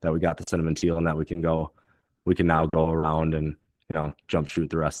that, we got the cinnamon teal and that we can now go around and, jump shoot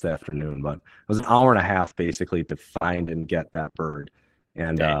the rest of the afternoon. But it was an hour and a half basically to find and get that bird.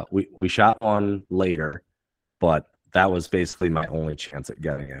 And we shot one later, but that was basically my only chance at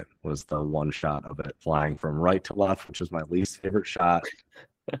getting it, was the one shot of it flying from right to left, which was my least favorite shot,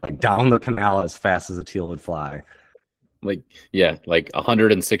 like down the canal as fast as a teal would fly. Like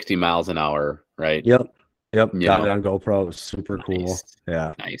 160 miles an hour, right? Yep. Got it on GoPro. It was super cool. Nice.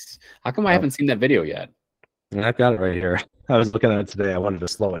 Yeah. Nice. How come I haven't seen that video yet? And I've got it right here. I was looking at it today. I wanted to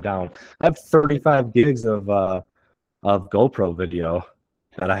slow it down. I have 35 gigs of GoPro video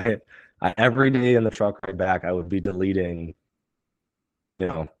that I every day in the truck ride back, I would be deleting,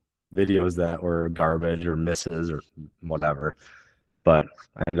 videos that were garbage or misses or whatever. But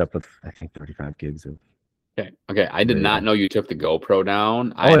I ended up with, I think, 35 gigs of. Okay. I did not know you took the GoPro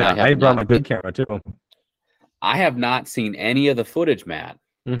down. I brought my good camera too. I have not seen any of the footage, Matt.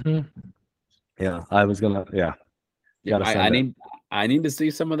 Mm-hmm. Yeah, I was gonna. Yeah, I need to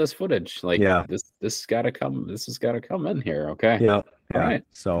see some of this footage. Like, this gotta come. This has got to come in here. Okay. Yeah. All right.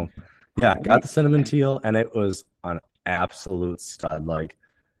 So, got the cinnamon teal, and it was an absolute stud. Like,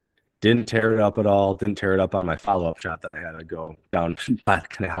 didn't tear it up at all. Didn't tear it up on my follow-up shot that I had to go down by the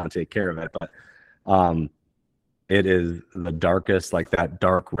canal and take care of it. But, it is the darkest, like that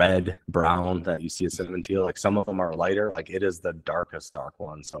dark red brown that you see a cinnamon teal. Like some of them are lighter. Like it is the darkest dark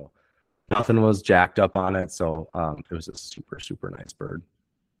one. So. Nothing was jacked up on it, so it was a super, super nice bird.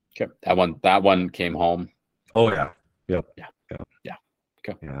 Okay, that one came home. Oh yeah, yep, yeah.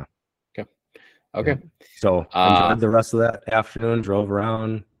 Okay, yeah, okay. So enjoyed the rest of that afternoon. Drove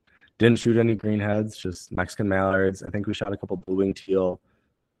around, didn't shoot any greenheads, just Mexican mallards. I think we shot a couple blue-winged teal.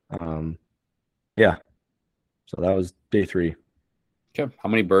 Yeah. So that was day 3. Okay, how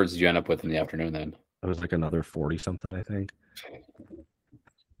many birds did you end up with in the afternoon then? It was like another 40 something, I think.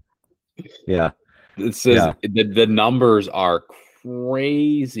 Yeah, it says the numbers are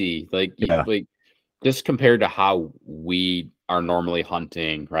crazy. Like just compared to how we are normally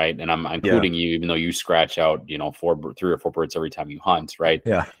hunting, right? And I'm including you, even though you scratch out 3 or 4 birds every time you hunt, right?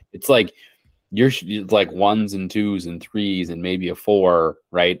 Yeah, it's like you're like 1s and 2s and 3s and maybe a 4,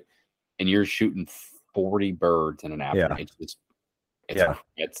 right? And you're shooting 40 birds in an afternoon.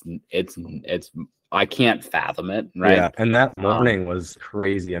 It's I can't fathom it, right? Yeah, and that morning was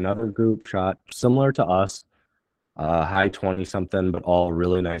crazy. Another group shot similar to us, high 20 something, but all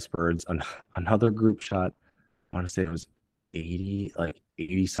really nice birds. Another group shot, I want to say it was 80, like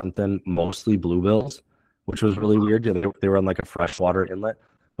 80 something, mostly bluebills, which was really weird. They were on like a freshwater inlet.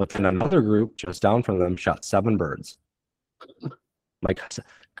 But then another group just down from them shot 7 birds. Like,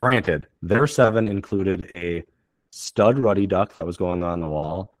 granted, their 7 included a stud ruddy duck that was going on the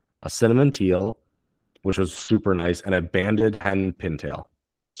wall, a cinnamon teal, which was super nice, and a banded hen pintail.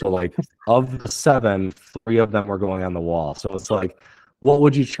 So, like, of the 7, 3 of them were going on the wall. So it's like, what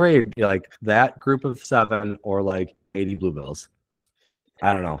would you trade? Like that group of 7 or like 80 bluebills?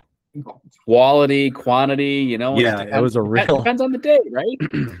 I don't know. Quality, quantity, you know. Yeah, it was a real depends on the day, right?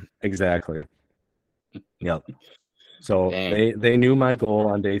 Exactly. Yep. So Dang. they knew my goal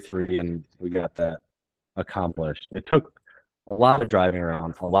on day 3, and we got that accomplished. It took a lot of driving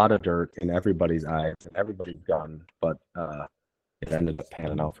around, a lot of dirt in everybody's eyes and everybody's gun, but it ended up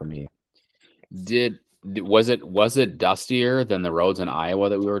panning out for me. Was it dustier than the roads in Iowa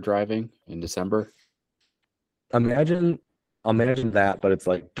that we were driving in December? Imagine that, but it's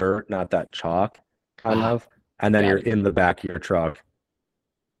like dirt, not that chalk, kind of. And then you're in the back of your truck,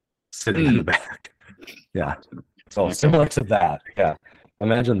 sitting in the back. Yeah. So similar to that. Yeah.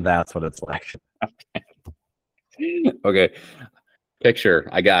 Imagine that's what it's like. Okay. Picture.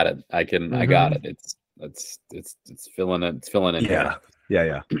 I got it. I got it. It's filling it. It's filling in. Yeah.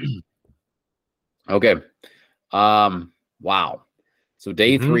 Here. Yeah. Okay. Wow. So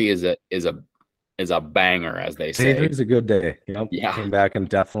day 3 is a banger, as they say. Day 3 is a good day. Yep. Yeah. Came back and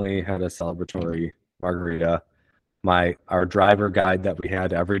definitely had a celebratory margarita. Our driver guide that we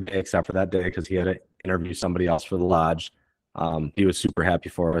had every day except for that day because he had to interview somebody else for the lodge. He was super happy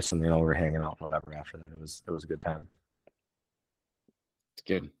for us, and we were hanging out and whatever after that. It was a good time. It's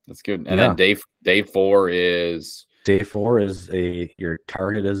good. That's good. And then day 4 is your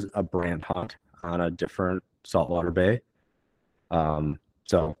target is a brant hunt on a different saltwater bay.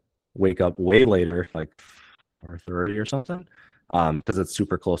 So wake up way later, like 4:30 or something, because it's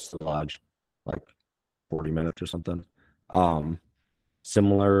super close to the lodge, like 40 minutes or something.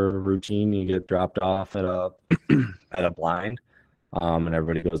 Similar routine, you get dropped off at a blind, and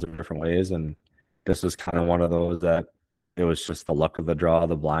everybody goes their different ways. And this was kind of one of those that it was just the luck of the draw of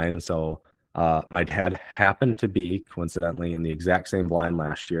the blind. So my dad happened to be coincidentally in the exact same blind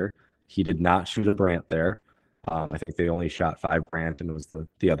last year. He did not shoot a brant there. I think they only shot 5 brant, and it was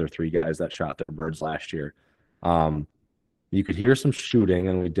the other 3 guys that shot their birds last year. You could hear some shooting,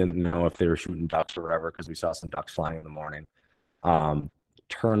 and we didn't know if they were shooting ducks or whatever because we saw some ducks flying in the morning.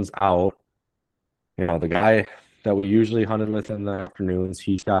 Turns out, the guy that we usually hunted with in the afternoons,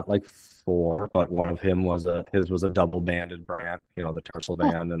 he shot like 4, but one of him was a double banded brant, the tarsal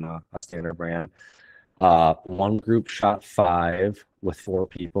band and a standard brant. One group shot 5 with 4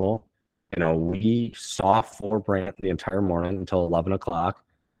 people. We saw 4 brant the entire morning until 11 o'clock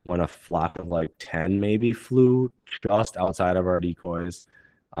when a flock of like 10 maybe flew just outside of our decoys.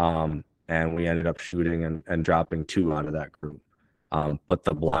 And we ended up shooting and dropping 2 out of that group. But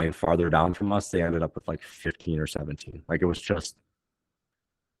the blind farther down from us, they ended up with like 15 or 17. Like it's just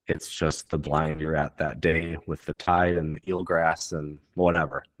the blind you're at that day with the tide and the eelgrass and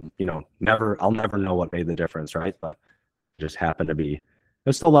whatever. I'll never know what made the difference, right? But it just happened to be. It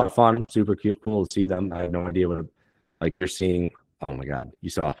was still a lot of fun, super cute, cool to see them. I had no idea what, like, you're seeing. Oh my God,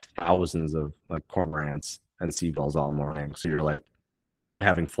 you saw thousands of like cormorants and seagulls all morning. So you're like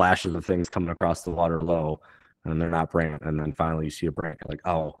having flashes of things coming across the water low, and they're not brant. And then finally you see a brant, you're like,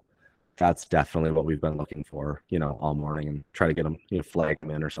 oh, that's definitely what we've been looking for, all morning, and try to get them, flag them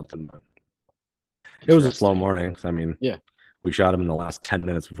in or something. But it was a slow morning. I mean, yeah, we shot them in the last 10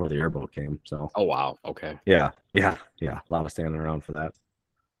 minutes before the airboat came. So, oh wow, okay, yeah, a lot of standing around for that.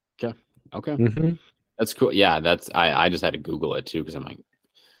 Okay, Mm-hmm. That's cool. Yeah, I just had to Google it too because I'm like,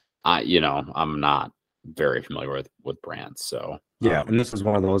 I'm not very familiar with brants. So yeah, and this is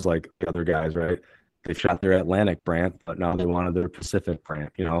one of those like the other guys, right? They shot their Atlantic brant, but now they wanted their Pacific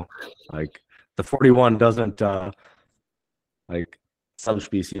brant. Like the 41 doesn't like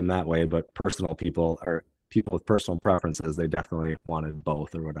subspecies in that way, but personal people or people with personal preferences, they definitely wanted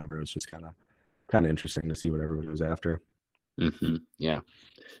both or whatever. It was just kind of interesting to see what everybody was after. Mm-hmm. Yeah,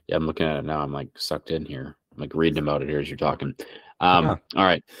 I'm looking at it now. I'm like sucked in here. I'm like reading about it here as you're talking. All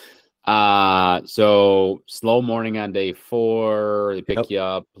right. So slow morning on day 4. They pick you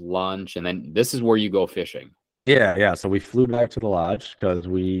up, lunch, and then this is where you go fishing. Yeah. So we flew back to the lodge because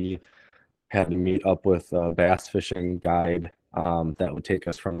we had to meet up with a bass fishing guide that would take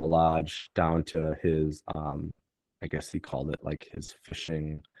us from the lodge down to his I guess he called it like his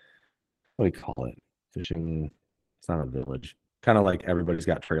fishing. What do you call it? Fishing. It's not a village. Kind of like everybody's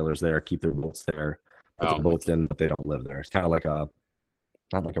got trailers there, keep their boats there. put Oh. their boats in, but they don't live there. It's kind of like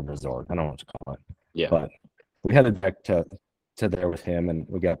not like a resort. I don't know what to call it. Yeah. But we headed back to there with him, and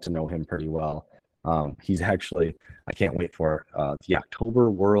we got to know him pretty well. He's actually, I can't wait for the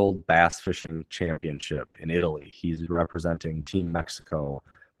October World Bass Fishing Championship in Italy. He's representing Team Mexico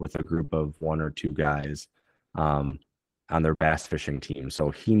with a group of 1 or 2 guys on their bass fishing team.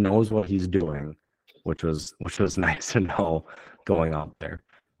 So he knows what he's doing, which was nice to know going out there.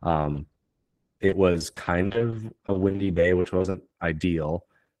 It was kind of a windy day, which wasn't ideal,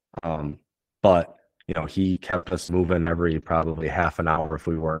 but he kept us moving every probably half an hour if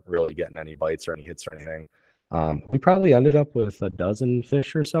we weren't really getting any bites or any hits or anything. We probably ended up with a dozen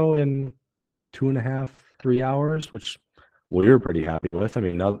fish or so in 2.5, 3 hours, which we were pretty happy with. I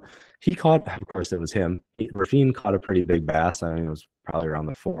mean, he caught, of course, it was him. Rafine caught a pretty big bass. I mean, it was probably around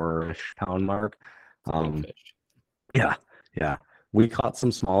the 4-ish pound mark. Yeah. We caught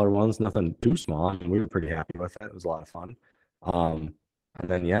some smaller ones, nothing too small. I mean, we were pretty happy with it. It was a lot of fun. And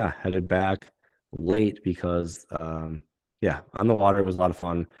then, headed back late because, on the water, it was a lot of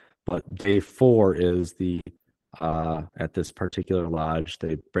fun. But day 4 is at this particular lodge,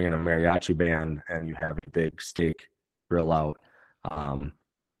 they bring in a mariachi band and you have a big steak grill out.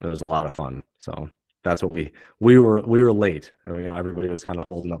 It was a lot of fun. So that's what we were late. I mean, everybody was kind of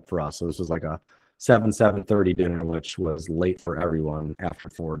holding up for us. So this was like a 7:30 dinner, which was late for everyone after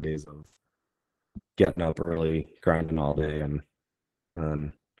 4 days of getting up early, grinding all day, and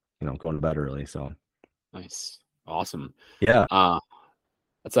going to bed early. So nice, awesome. Yeah,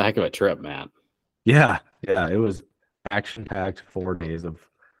 that's a heck of a trip, man. Yeah, it was action-packed 4 days of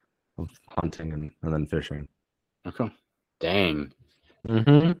hunting and then fishing. Okay, dang.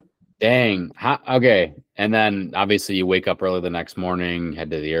 Mm-hmm. Dang. Okay. And then obviously you wake up early the next morning,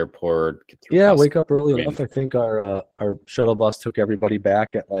 head to the airport. Wake up early enough. I think our shuttle bus took everybody back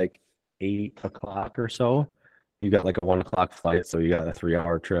at like 8 o'clock or so. You got like a 1 o'clock flight, so you got a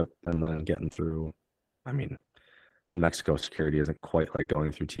 3-hour trip, and then getting through. I mean, Mexico security isn't quite like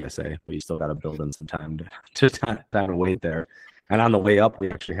going through TSA, but you still got to build in some time to wait there. And on the way up,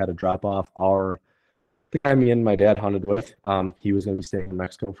 we actually had to drop off the guy me and my dad hunted with. He was going to be staying in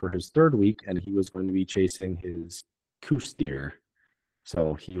Mexico for his 3rd week, and he was going to be chasing his Coues deer.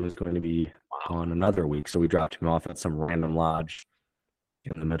 So he was going to be on another week. So we dropped him off at some random lodge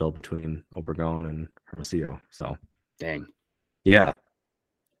in the middle between Obregon and Hermosillo. So dang. Yeah.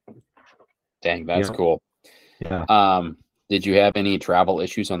 Dang, that's cool. Yeah. Did you have any travel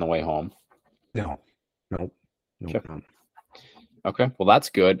issues on the way home? No. Okay, well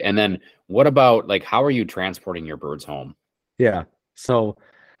that's good. And then what about how are you transporting your birds home? Yeah. So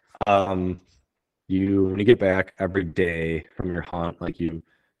when you get back every day from your hunt, you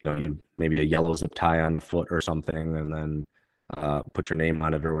maybe a yellow zip tie on foot or something, and then put your name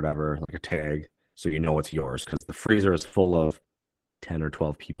on it or whatever, like a tag, so you know it's yours, because the freezer is full of 10 or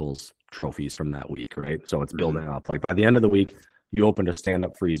 12 people's trophies from that week, right? So it's building up. Like by the end of the week, you opened a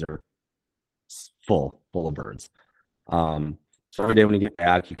stand-up freezer full of birds. So every day when you get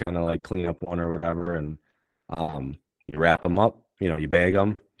back, you kind of clean up one or whatever, and you wrap them up. You bag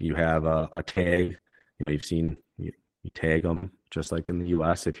them. You have a tag. You've seen you tag them just like in the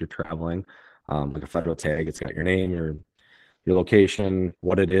U.S. if you're traveling, like a federal tag. It's got your name, your location,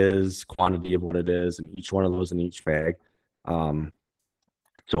 what it is, quantity of what it is, and each one of those in each bag.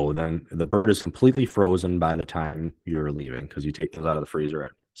 So then the bird is completely frozen by the time you're leaving, because you take those out of the freezer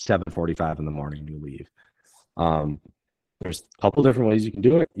at 7:45 in the morning. You leave. There's a couple different ways you can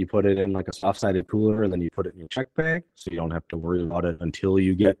do it. You put it in like a soft-sided cooler, and then you put it in your check bag, so you don't have to worry about it until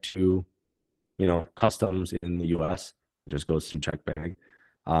you get to, customs in the U.S. It just goes to check bag.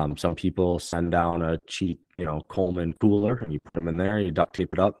 Some people send down a cheap, Coleman cooler, and you put them in there. You duct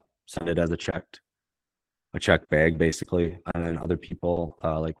tape it up, send it as a check bag, basically. And then other people,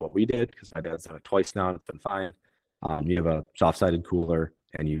 like what we did, because my dad's done it twice now, and it's been fine. You have a soft-sided cooler,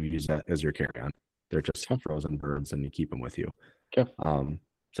 and you use that as your carry-on. They're just frozen birds, and you keep them with you. Okay.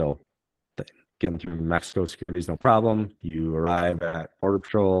 So getting through Mexico security is no problem. You arrive at Border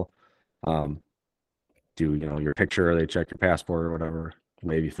Patrol, do your picture, they check your passport or whatever,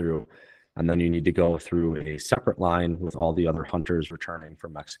 wave you through, and then you need to go through a separate line with all the other hunters returning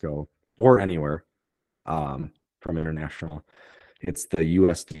from Mexico or anywhere from international. It's the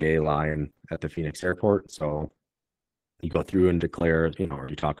USDA line at the Phoenix airport. So you go through and declare,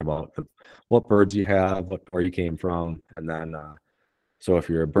 you talk about what birds you have, where you came from. And then, so if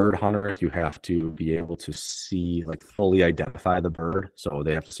you're a bird hunter, you have to be able to see, fully identify the bird. So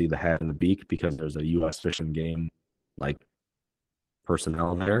they have to see the head and the beak, because there's a U.S. Fish and Game,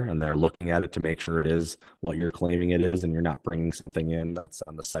 personnel there, and they're looking at it to make sure it is what you're claiming it is, and you're not bringing something in that's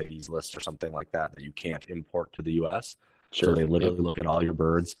on the CITES list or something like that that you can't import to the U.S. So they literally look at all your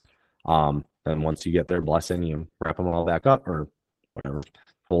birds. And once you get their blessing, you wrap them all back up or whatever,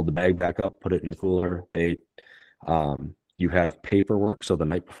 fold the bag back up, put it in the cooler. You have paperwork. So the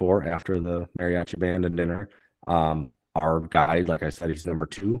night before, after the mariachi band and dinner, our guide, like I said, he's number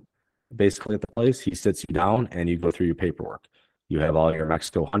 2, basically at the place. He sits you down and you go through your paperwork. You have all your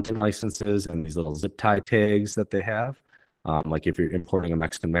Mexico hunting licenses and these little zip tie tags that they have. Like if you're importing a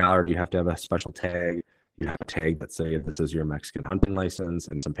Mexican mallard, you have to have a special tag. You have a tag that say this is your Mexican hunting license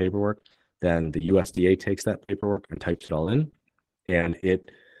and some paperwork. Then the USDA takes that paperwork and types it all in. And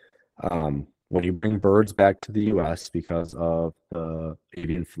it, when you bring birds back to the U.S. because of the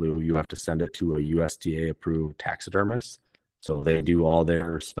avian flu, you have to send it to a USDA approved taxidermist. So they do all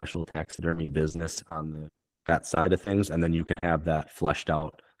their special taxidermy business on that side of things. And then you can have that fleshed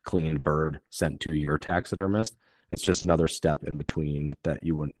out, clean bird sent to your taxidermist. It's just another step in between that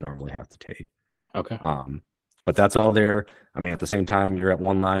you wouldn't normally have to take. Okay. But that's all there. I mean, at the same time, you're at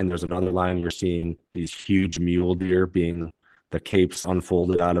one line, there's another line, you're seeing these huge mule deer being the capes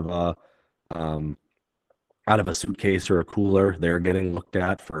unfolded out of a suitcase or a cooler. They're getting looked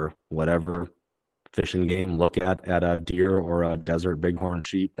at for whatever fishing game look at a deer or a desert bighorn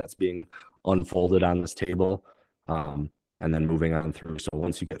sheep that's being unfolded on this table, and then moving on through. So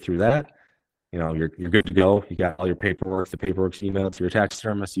once you get through that, you're good to go. You got all your paperwork. The paperwork's emailed to your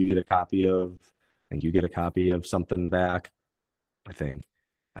taxidermist. You get a copy of something back, I think.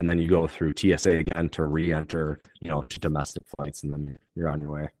 And then you go through TSA again to re-enter, to domestic flights, and then you're on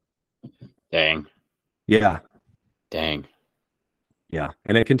your way. Dang. Yeah. Dang. Yeah.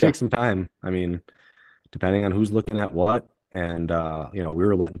 And it can take some time. I mean, depending on who's looking at what. And, we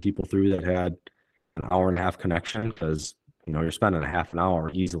were letting people through that had an hour and a half connection because, you're spending a half an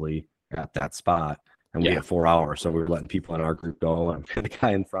hour easily at that spot. And we had 4 hours. So we were letting people in our group go. And the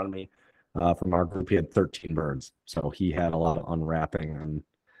guy in front of me from our group, he had 13 birds. So he had a lot of unwrapping and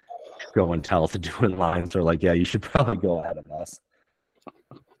show and tell to do in lines. They're like, yeah, you should probably go ahead of us.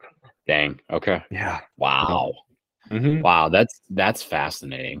 Dang. Okay. Yeah. Wow. Mm-hmm. Wow. That's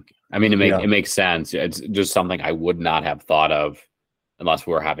fascinating. I mean, it makes sense. It's just something I would not have thought of unless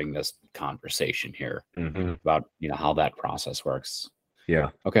we were having this conversation here about, how that process works. Yeah.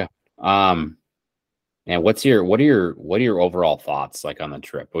 Okay. And what are your overall thoughts like on the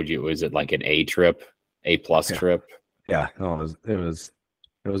trip? Was it like an A trip, A+ trip? Yeah. No, it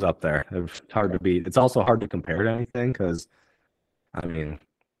was up there. It was hard to beat. It's also hard to compare to anything because, I mean,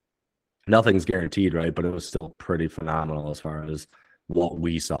 nothing's guaranteed, right? But it was still pretty phenomenal as far as what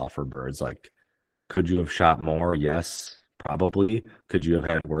we saw for birds. Like, could you have shot more? Yes, probably. Could you have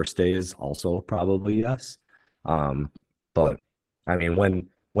had worse days? Also, probably yes. But I mean, when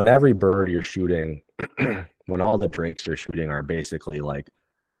every bird you're shooting, when all the drakes you're shooting are basically like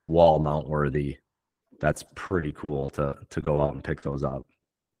wall mount worthy, that's pretty cool to go out and pick those up.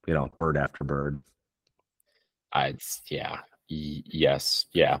 Bird after bird. Yes.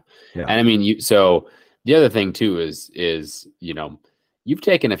 Yeah. And I mean, so the other thing too is, you've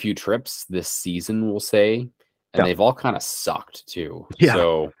taken a few trips this season, we'll say, and they've all kind of sucked too. Yeah.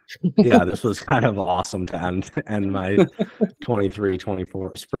 So yeah, this was kind of awesome to end my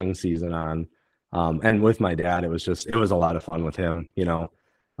 23-24 spring season on. And with my dad, it was a lot of fun with him. It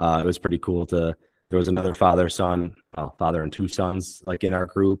was pretty cool there was another father and 2 sons like in our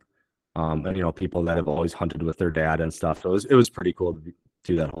group. And people that have always hunted with their dad and stuff. So it was pretty cool to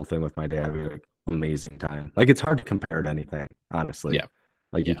do that whole thing with my dad. We had an amazing time. Like, it's hard to compare to anything, honestly. Yeah.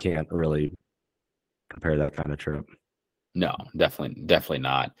 Like, you can't really compare that kind of trip. No, definitely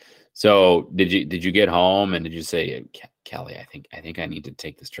not. So did you get home and did you say, Kelly, I think I need to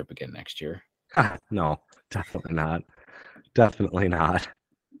take this trip again next year? No, definitely not. Definitely not.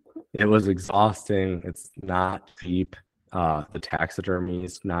 It was exhausting. It's not cheap. The taxidermy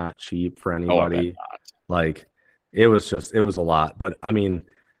is not cheap for anybody. Like, it was a lot. But I mean,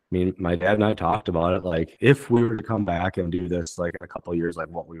 my dad and I talked about it. Like, if we were to come back and do this like in a couple of years, like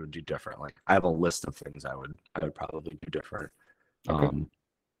what we would do different. Like, I have a list of things I would probably do different. Okay.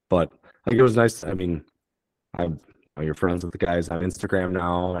 But like, it was nice. I mean, you're friends with the guys on Instagram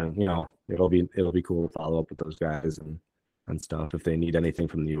now, and it'll be cool to follow up with those guys and stuff. If they need anything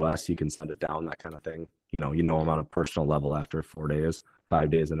from the US, you can send it down, that kind of thing. You know them on a personal level after 5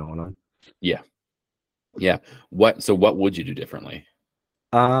 days of knowing them. Yeah. What would you do differently?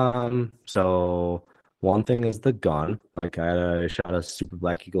 So one thing is the gun. Like, I shot a Super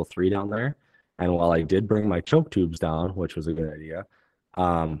Black Eagle 3 down there, and while I did bring my choke tubes down, which was a good idea,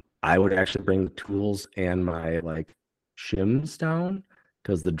 I would actually bring the tools and my like shims down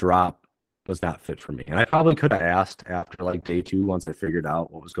because the drop was not fit for me. And I probably could have asked after like day 2 once I figured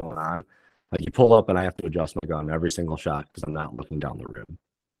out what was going on. Like you pull up and I have to adjust my gun every single shot because I'm not looking down the rib.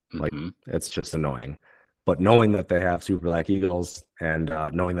 Like it's just annoying. But knowing that they have Super Black Eagles and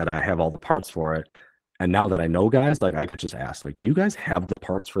knowing that I have all the parts for it, and now that I know, guys, like I could just ask, like, do you guys have the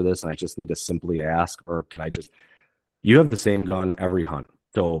parts for this? And I just need to simply ask, or can I just? You have the same gun every hunt,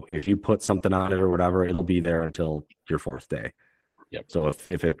 so if you put something on it or whatever, it'll be there until your 4th day. Yep. So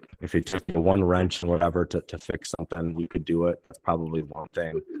if it took you one wrench and whatever to fix something, you could do it. That's probably one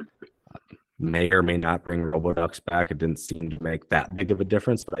thing. May or may not bring RoboDucks back. It didn't seem to make that big of a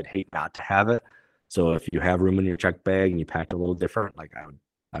difference, but I'd hate not to have it. So if you have room in your check bag and you packed a little different, like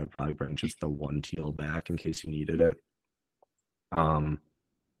I would probably bring just the one teal back in case you needed it.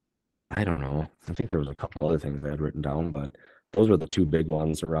 I don't know. I think there was a couple other things I had written down, but those were the 2 big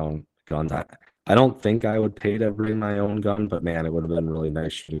ones around guns. I don't think I would pay to bring my own gun, but man, it would have been really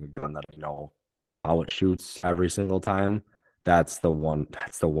nice shooting a gun that I know how it shoots every single time. That's the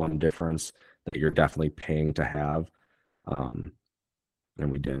one difference that you're definitely paying to have. And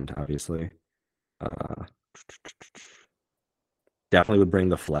we didn't, obviously. Definitely would bring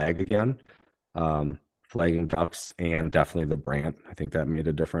the flag again. Flagging ducks and definitely the Brant. I think that made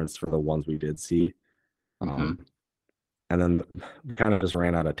a difference for the ones we did see. And then we kind of just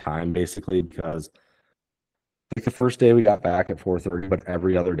ran out of time basically because like the first day we got back at 4:30, but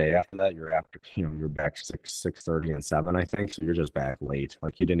every other day after that you're back 6:30 and 7, I think. So you're just back late.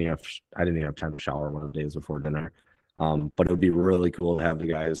 Like I didn't even have time to shower one of the days before dinner. But it would be really cool to have the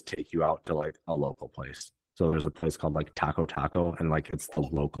guys take you out to like a local place. So there's a place called like Taco, and like it's the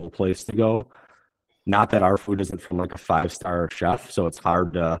local place to go. Not that our food isn't from like a 5-star chef, so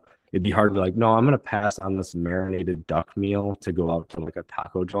it'd be hard to be like, no, I'm gonna pass on this marinated duck meal to go out to like a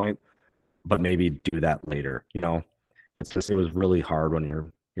taco joint, but maybe do that later. It's just it was really hard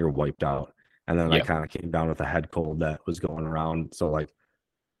when you're wiped out. And then I kind of came down with a head cold that was going around. So like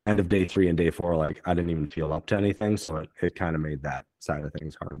end of day 3 and day 4, like I didn't even feel up to anything. So it kind of made that side of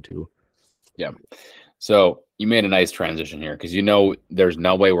things hard too. Yeah. So you made a nice transition here because there's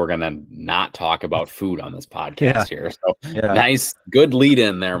no way we're gonna not talk about food on this podcast here. So nice, good lead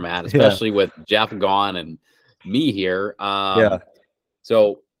in there, Matt, especially with Jeff gone and me here.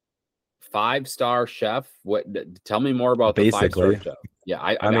 So 5-star chef. Tell me more about the 5-star chef. Yeah,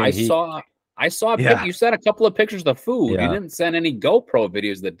 I saw you sent a couple of pictures of the food. You didn't send any GoPro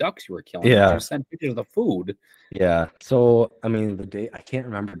videos of the ducks you were killing. You sent pictures of the food. Yeah. So I mean I can't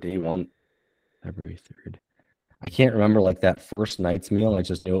remember day 1. February 3rd. I can't remember like that first night's meal. I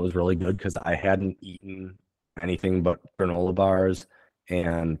just knew it was really good because I hadn't eaten anything but granola bars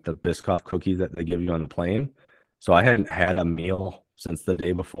and the Biscoff cookies that they give you on the plane. So I hadn't had a meal since the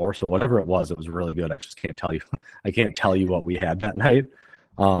day before. So whatever it was really good. I just can't tell you. I can't tell you what we had that night.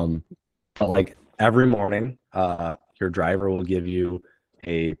 But like every morning, your driver will give you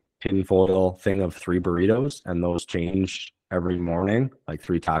a tinfoil thing of 3 burritos, and those change every morning, like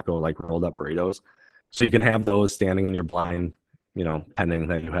 3 taco, like rolled up burritos. So you can have those standing in your blind, pending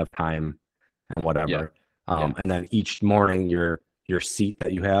that you have time and whatever. And then each morning your seat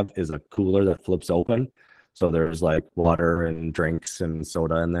that you have is a cooler that flips open. So there's like water and drinks and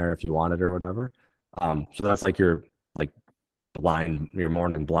soda in there if you want it or whatever. So that's like your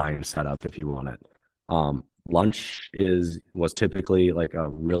morning blind setup if you want it. Lunch was typically like a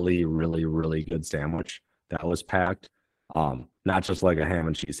really, really, really good sandwich that was packed. Not just like a ham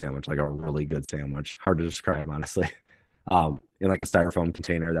and cheese sandwich, like a really good sandwich. Hard to describe, honestly. In like a styrofoam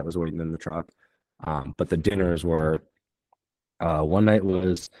container that was waiting in the truck. But the dinners were, one night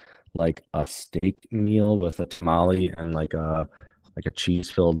was like a steak meal with a tamale and like a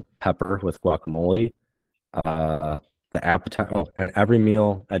cheese-filled pepper with guacamole. The appetite, and every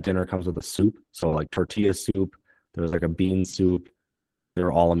meal at dinner comes with a soup. So like tortilla soup, there was like a bean soup.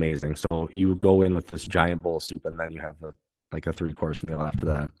 They're all amazing. So you go in with this giant bowl of soup, and then you have a 3-course meal after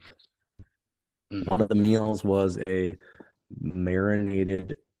that. One of the meals was a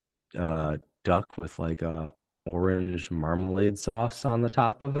marinated duck with like a orange marmalade sauce on the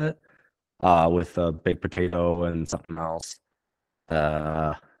top of it, with a baked potato and something else.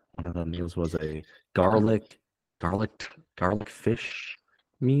 One of the meals was a garlic fish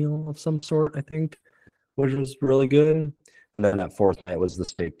meal of some sort, I think, which was really good. And then that 4th night was the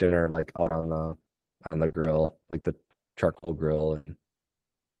steak dinner, like out on the grill, like the charcoal grill, and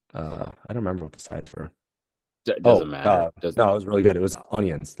I don't remember what the sides were. It doesn't matter. No, it was really good. It was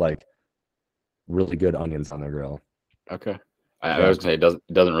onions, like really good onions on the grill. Okay. I was gonna say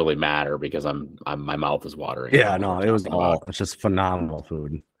it doesn't really matter because my mouth is watering. Yeah, no, it's just phenomenal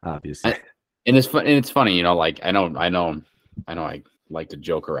food, obviously. And it's fun. And it's funny, you know, like I know I like to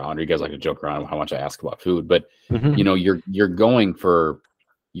joke around, or you guys like to joke around how much I ask about food, but you know, you're going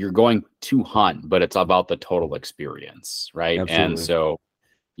to hunt, but it's about the total experience, right? Absolutely. And so,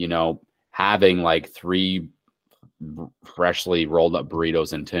 you know, having like 3 freshly rolled up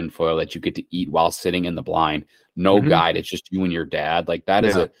burritos in tinfoil that you get to eat while sitting in the blind, no guide, it's just you and your dad. Like that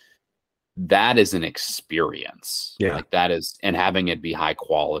is an experience. Yeah. Like that is, and having it be high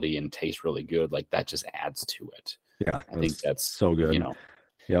quality and taste really good, like that just adds to it. Yeah, I think that's so good. You know,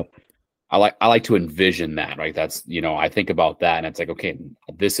 yep. I like to envision that, right? That's, you know, I think about that and it's like, okay,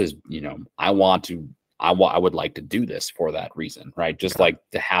 this is, you know, I would like to do this for that reason, right? Just like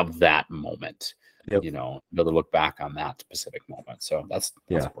to have that moment, you know, be able to look back on that specific moment. So that's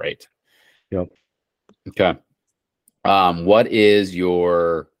great. Yep. Okay.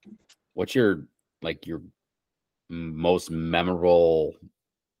 What's your like your most memorable,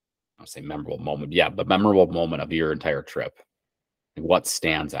 I'll say memorable moment. Yeah, the memorable moment of your entire trip. What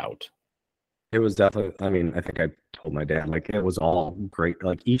stands out? It was definitely, I mean, I think I told my dad, like, it was all great.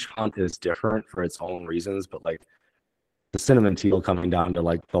 Like, each hunt is different for its own reasons, but like the cinnamon teal coming down to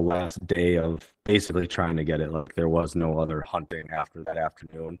like the last day of basically trying to get it, like, there was no other hunting after that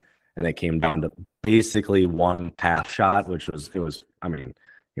afternoon. And it came down to basically one path shot, I mean,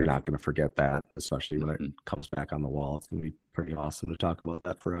 you're not going to forget that, especially when it comes back on the wall. It's going to be pretty awesome to talk about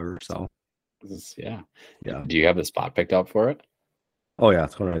that forever. So, yeah. Yeah. Do you have the spot picked out for it? Oh, yeah,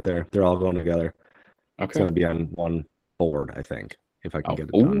 it's going right there. They're all going together. Okay. It's going to be on one board, I think, if I can get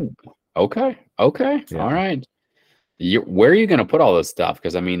it done. Okay. Yeah. All right. Where are you going to put all this stuff?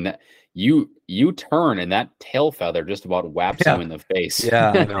 Because, I mean, you turn and that tail feather just about whaps you in the face.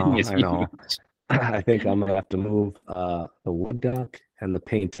 Yeah, I know. I think I'm going to have to move the wood duck and the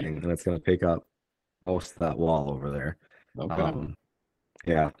painting, and it's going to take up most of that wall over there. Okay.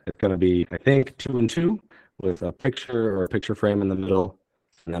 Yeah, it's going to be, I think, 2 and 2 with a picture or a picture frame in the middle,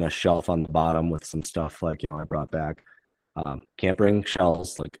 and then a shelf on the bottom with some stuff like, you know, I brought back. Can't bring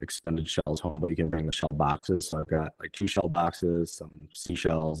shells, like extended shells home, but you can bring the shell boxes. So I've got like 2 shell boxes, some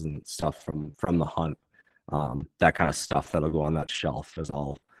seashells and stuff from the hunt. That kind of stuff that'll go on that shelf is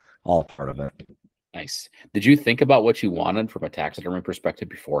all part of it. Nice. Did you think about what you wanted from a taxidermy perspective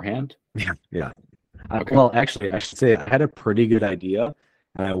beforehand? Yeah. Okay. Well, actually, I should say I had a pretty good idea,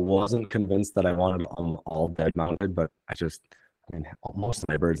 and I wasn't convinced that I wanted them all dead mounted, but I mean, most of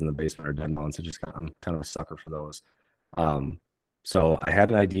my birds in the basement are dead mounts. I'm kind of a sucker for those. So I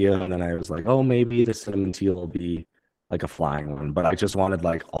had an idea, and then I was like, oh, maybe the cinnamon teal will be like a flying one, but I just wanted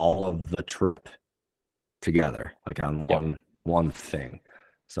like all of the trip together, like on one thing.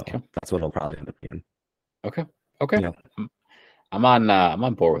 So that's what it'll probably end up being. Okay. Yep. I'm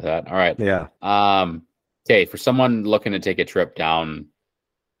on board with that. All right. Yeah. Okay, for someone looking to take a trip down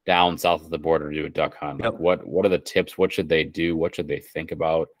south of the border to do a duck hunt, like what are the tips? What should they do? What should they think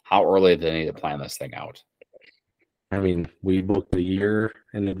about? How early do they need to plan this thing out? I mean, we booked a year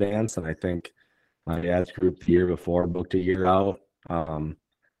in advance, and I think my dad's group the year before booked a year out.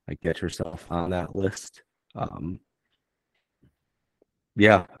 Like, get yourself on that list.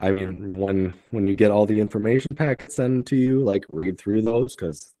 Yeah, I mean, when you get all the information packets sent to you, like, read through those,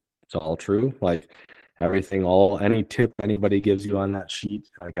 because it's all true. Like, everything, any tip anybody gives you on that sheet,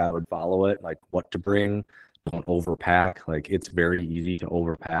 like, I would follow it. Like, what to bring, don't overpack. Like, it's very easy to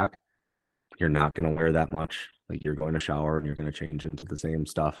overpack. You're not going to wear that much. Like, you're going to shower and you're going to change into the same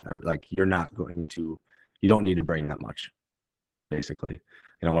stuff. Like, you don't need to bring that much, basically.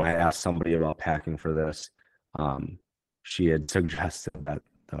 You know, when I asked somebody about packing for this, she had suggested that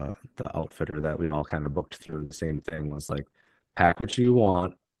the outfitter that we all kind of booked through the same thing was like, pack what you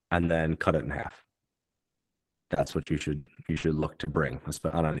want and then cut it in half. That's what you should look to bring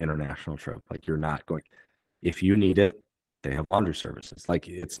on an international trip. Like, you're not going, if you need it, they have laundry services. Like,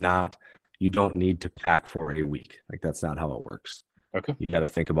 you don't need to pack for a week. Like, that's not how it works. Okay. You got to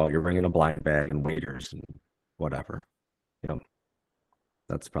think about, you're bringing a blind bag and waders and whatever. You know,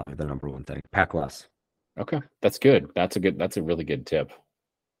 that's probably the number one thing. Pack less. Okay, that's good. That's a really good tip.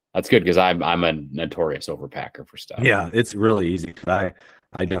 That's good, because I'm a notorious overpacker for stuff. Yeah, it's really easy. I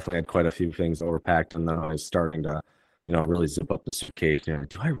definitely had quite a few things overpacked, and then I was starting to, you know, really zip up the suitcase. You know,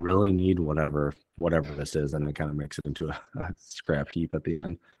 do I really need whatever this is? And it kind of makes it into a scrap heap at the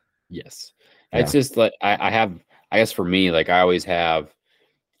end. Yes, it's just like I guess for me, like, I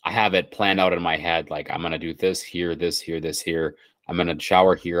have it planned out in my head. Like, I'm gonna do this here, this here, this here. I'm going to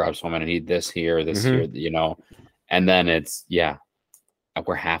shower here. I'm going to need this here, this here, you know, and then it's, I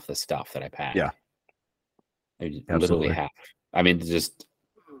wear half the stuff that I pack. Yeah. Literally half. I mean, just,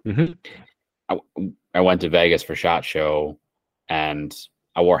 I went to Vegas for SHOT Show, and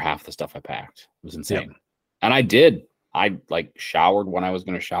I wore half the stuff I packed. It was insane. And I did. I like showered when I was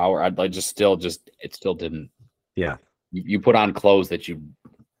going to shower. I'd like it still didn't. Yeah. You put on clothes that you've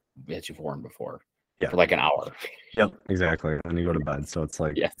worn before for like an hour. Yep, exactly. And you go to bed. So it's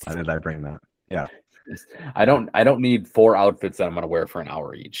like, Yes. why did I bring that? Yeah. I don't need 4 outfits that I'm going to wear for an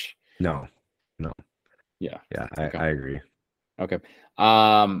hour each. No. Yeah. Yeah, Okay. I agree. Okay.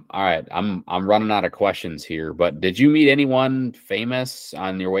 All right. I'm running out of questions here, but did you meet anyone famous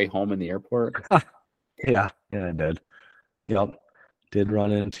on your way home in the airport? Yeah, I did. Yep. Did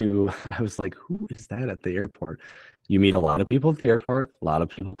run into, I was like, who is that at the airport? You meet a lot of people at the airport, a lot of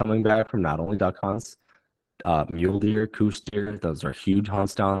people coming back from not only duck hunts, mule deer, coos deer. Those are huge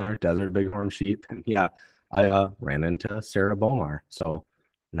hunts down there, desert bighorn sheep. And yeah, I ran into Sarah Bomar. So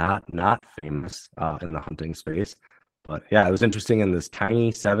not famous in the hunting space. But yeah, it was interesting in this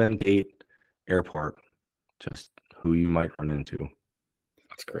tiny 7-8 airport, just who you might run into.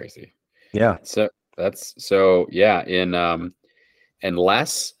 That's crazy. Yeah. So yeah, in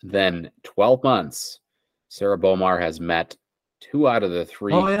less than 12 months, Sarah Bomar has met 2 out of the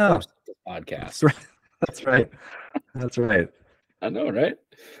 3 hosts of the podcast. That's right. I know, right?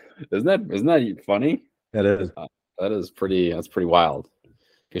 Isn't that funny? It is. That's pretty wild.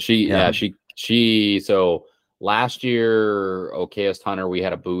 Because she so last year, Okayest Hunter, we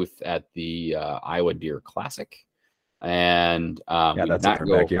had a booth at the Iowa Deer Classic, and that's in her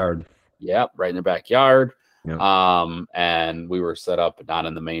backyard. Yep, right in their backyard. Yep. And we were set up not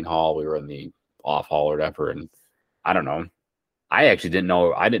in the main hall, we were in the off hall or whatever. And I don't know. I didn't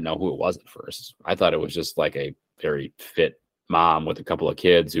know who it was at first. I thought it was just like a very fit mom with a couple of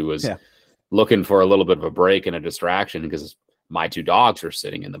kids who was looking for a little bit of a break and a distraction because my 2 dogs are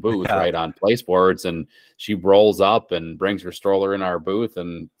sitting in the booth right on play sports, and she rolls up and brings her stroller in our booth,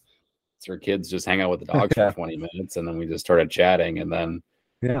 and her kids just hang out with the dogs for 20 minutes, and then we just started chatting, and then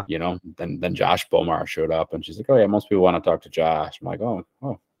then Josh Bomar showed up, and she's like, "Oh yeah, most people want to talk to Josh." I'm like,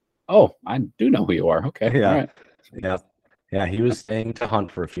 "Oh, I do know who you are." Okay, all right. Yeah. He was staying to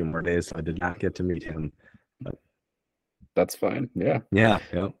hunt for a few more days, so I did not get to meet him. But that's fine. Yeah.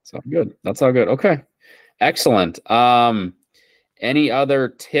 That's all good. That's all good. Okay, excellent. Any other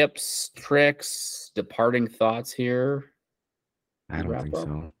tips, tricks, departing thoughts here? I don't think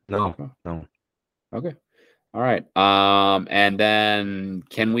so. No. Okay. All right. And then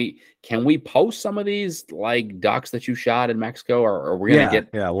can we post some of these like ducks that you shot in Mexico, or are we gonna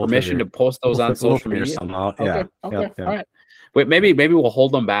get permission to post those on social media? Somehow. Okay. All right. Wait, maybe we'll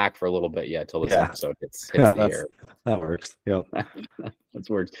hold them back for a little bit, till this episode hits the air. That works. Yep. That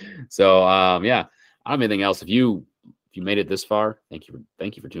works. So I don't have anything else. If you made it this far, thank you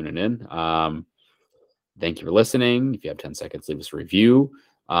for tuning in. Thank you for listening. If you have 10 seconds, leave us a review.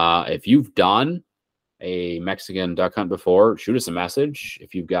 If you've done a Mexican duck hunt before, shoot us a message.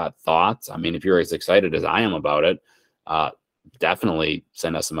 If you've got thoughts, if you're as excited as I am about it, definitely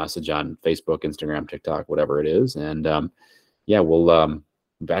send us a message on Facebook, Instagram, TikTok, whatever it is. And we'll be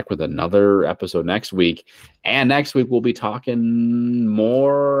back with another episode next week. And next week we'll be talking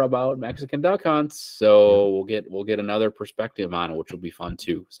more about Mexican duck hunts. So we'll get another perspective on it, which will be fun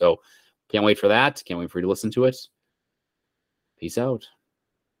too. So can't wait for that. Can't wait for you to listen to it. Peace out.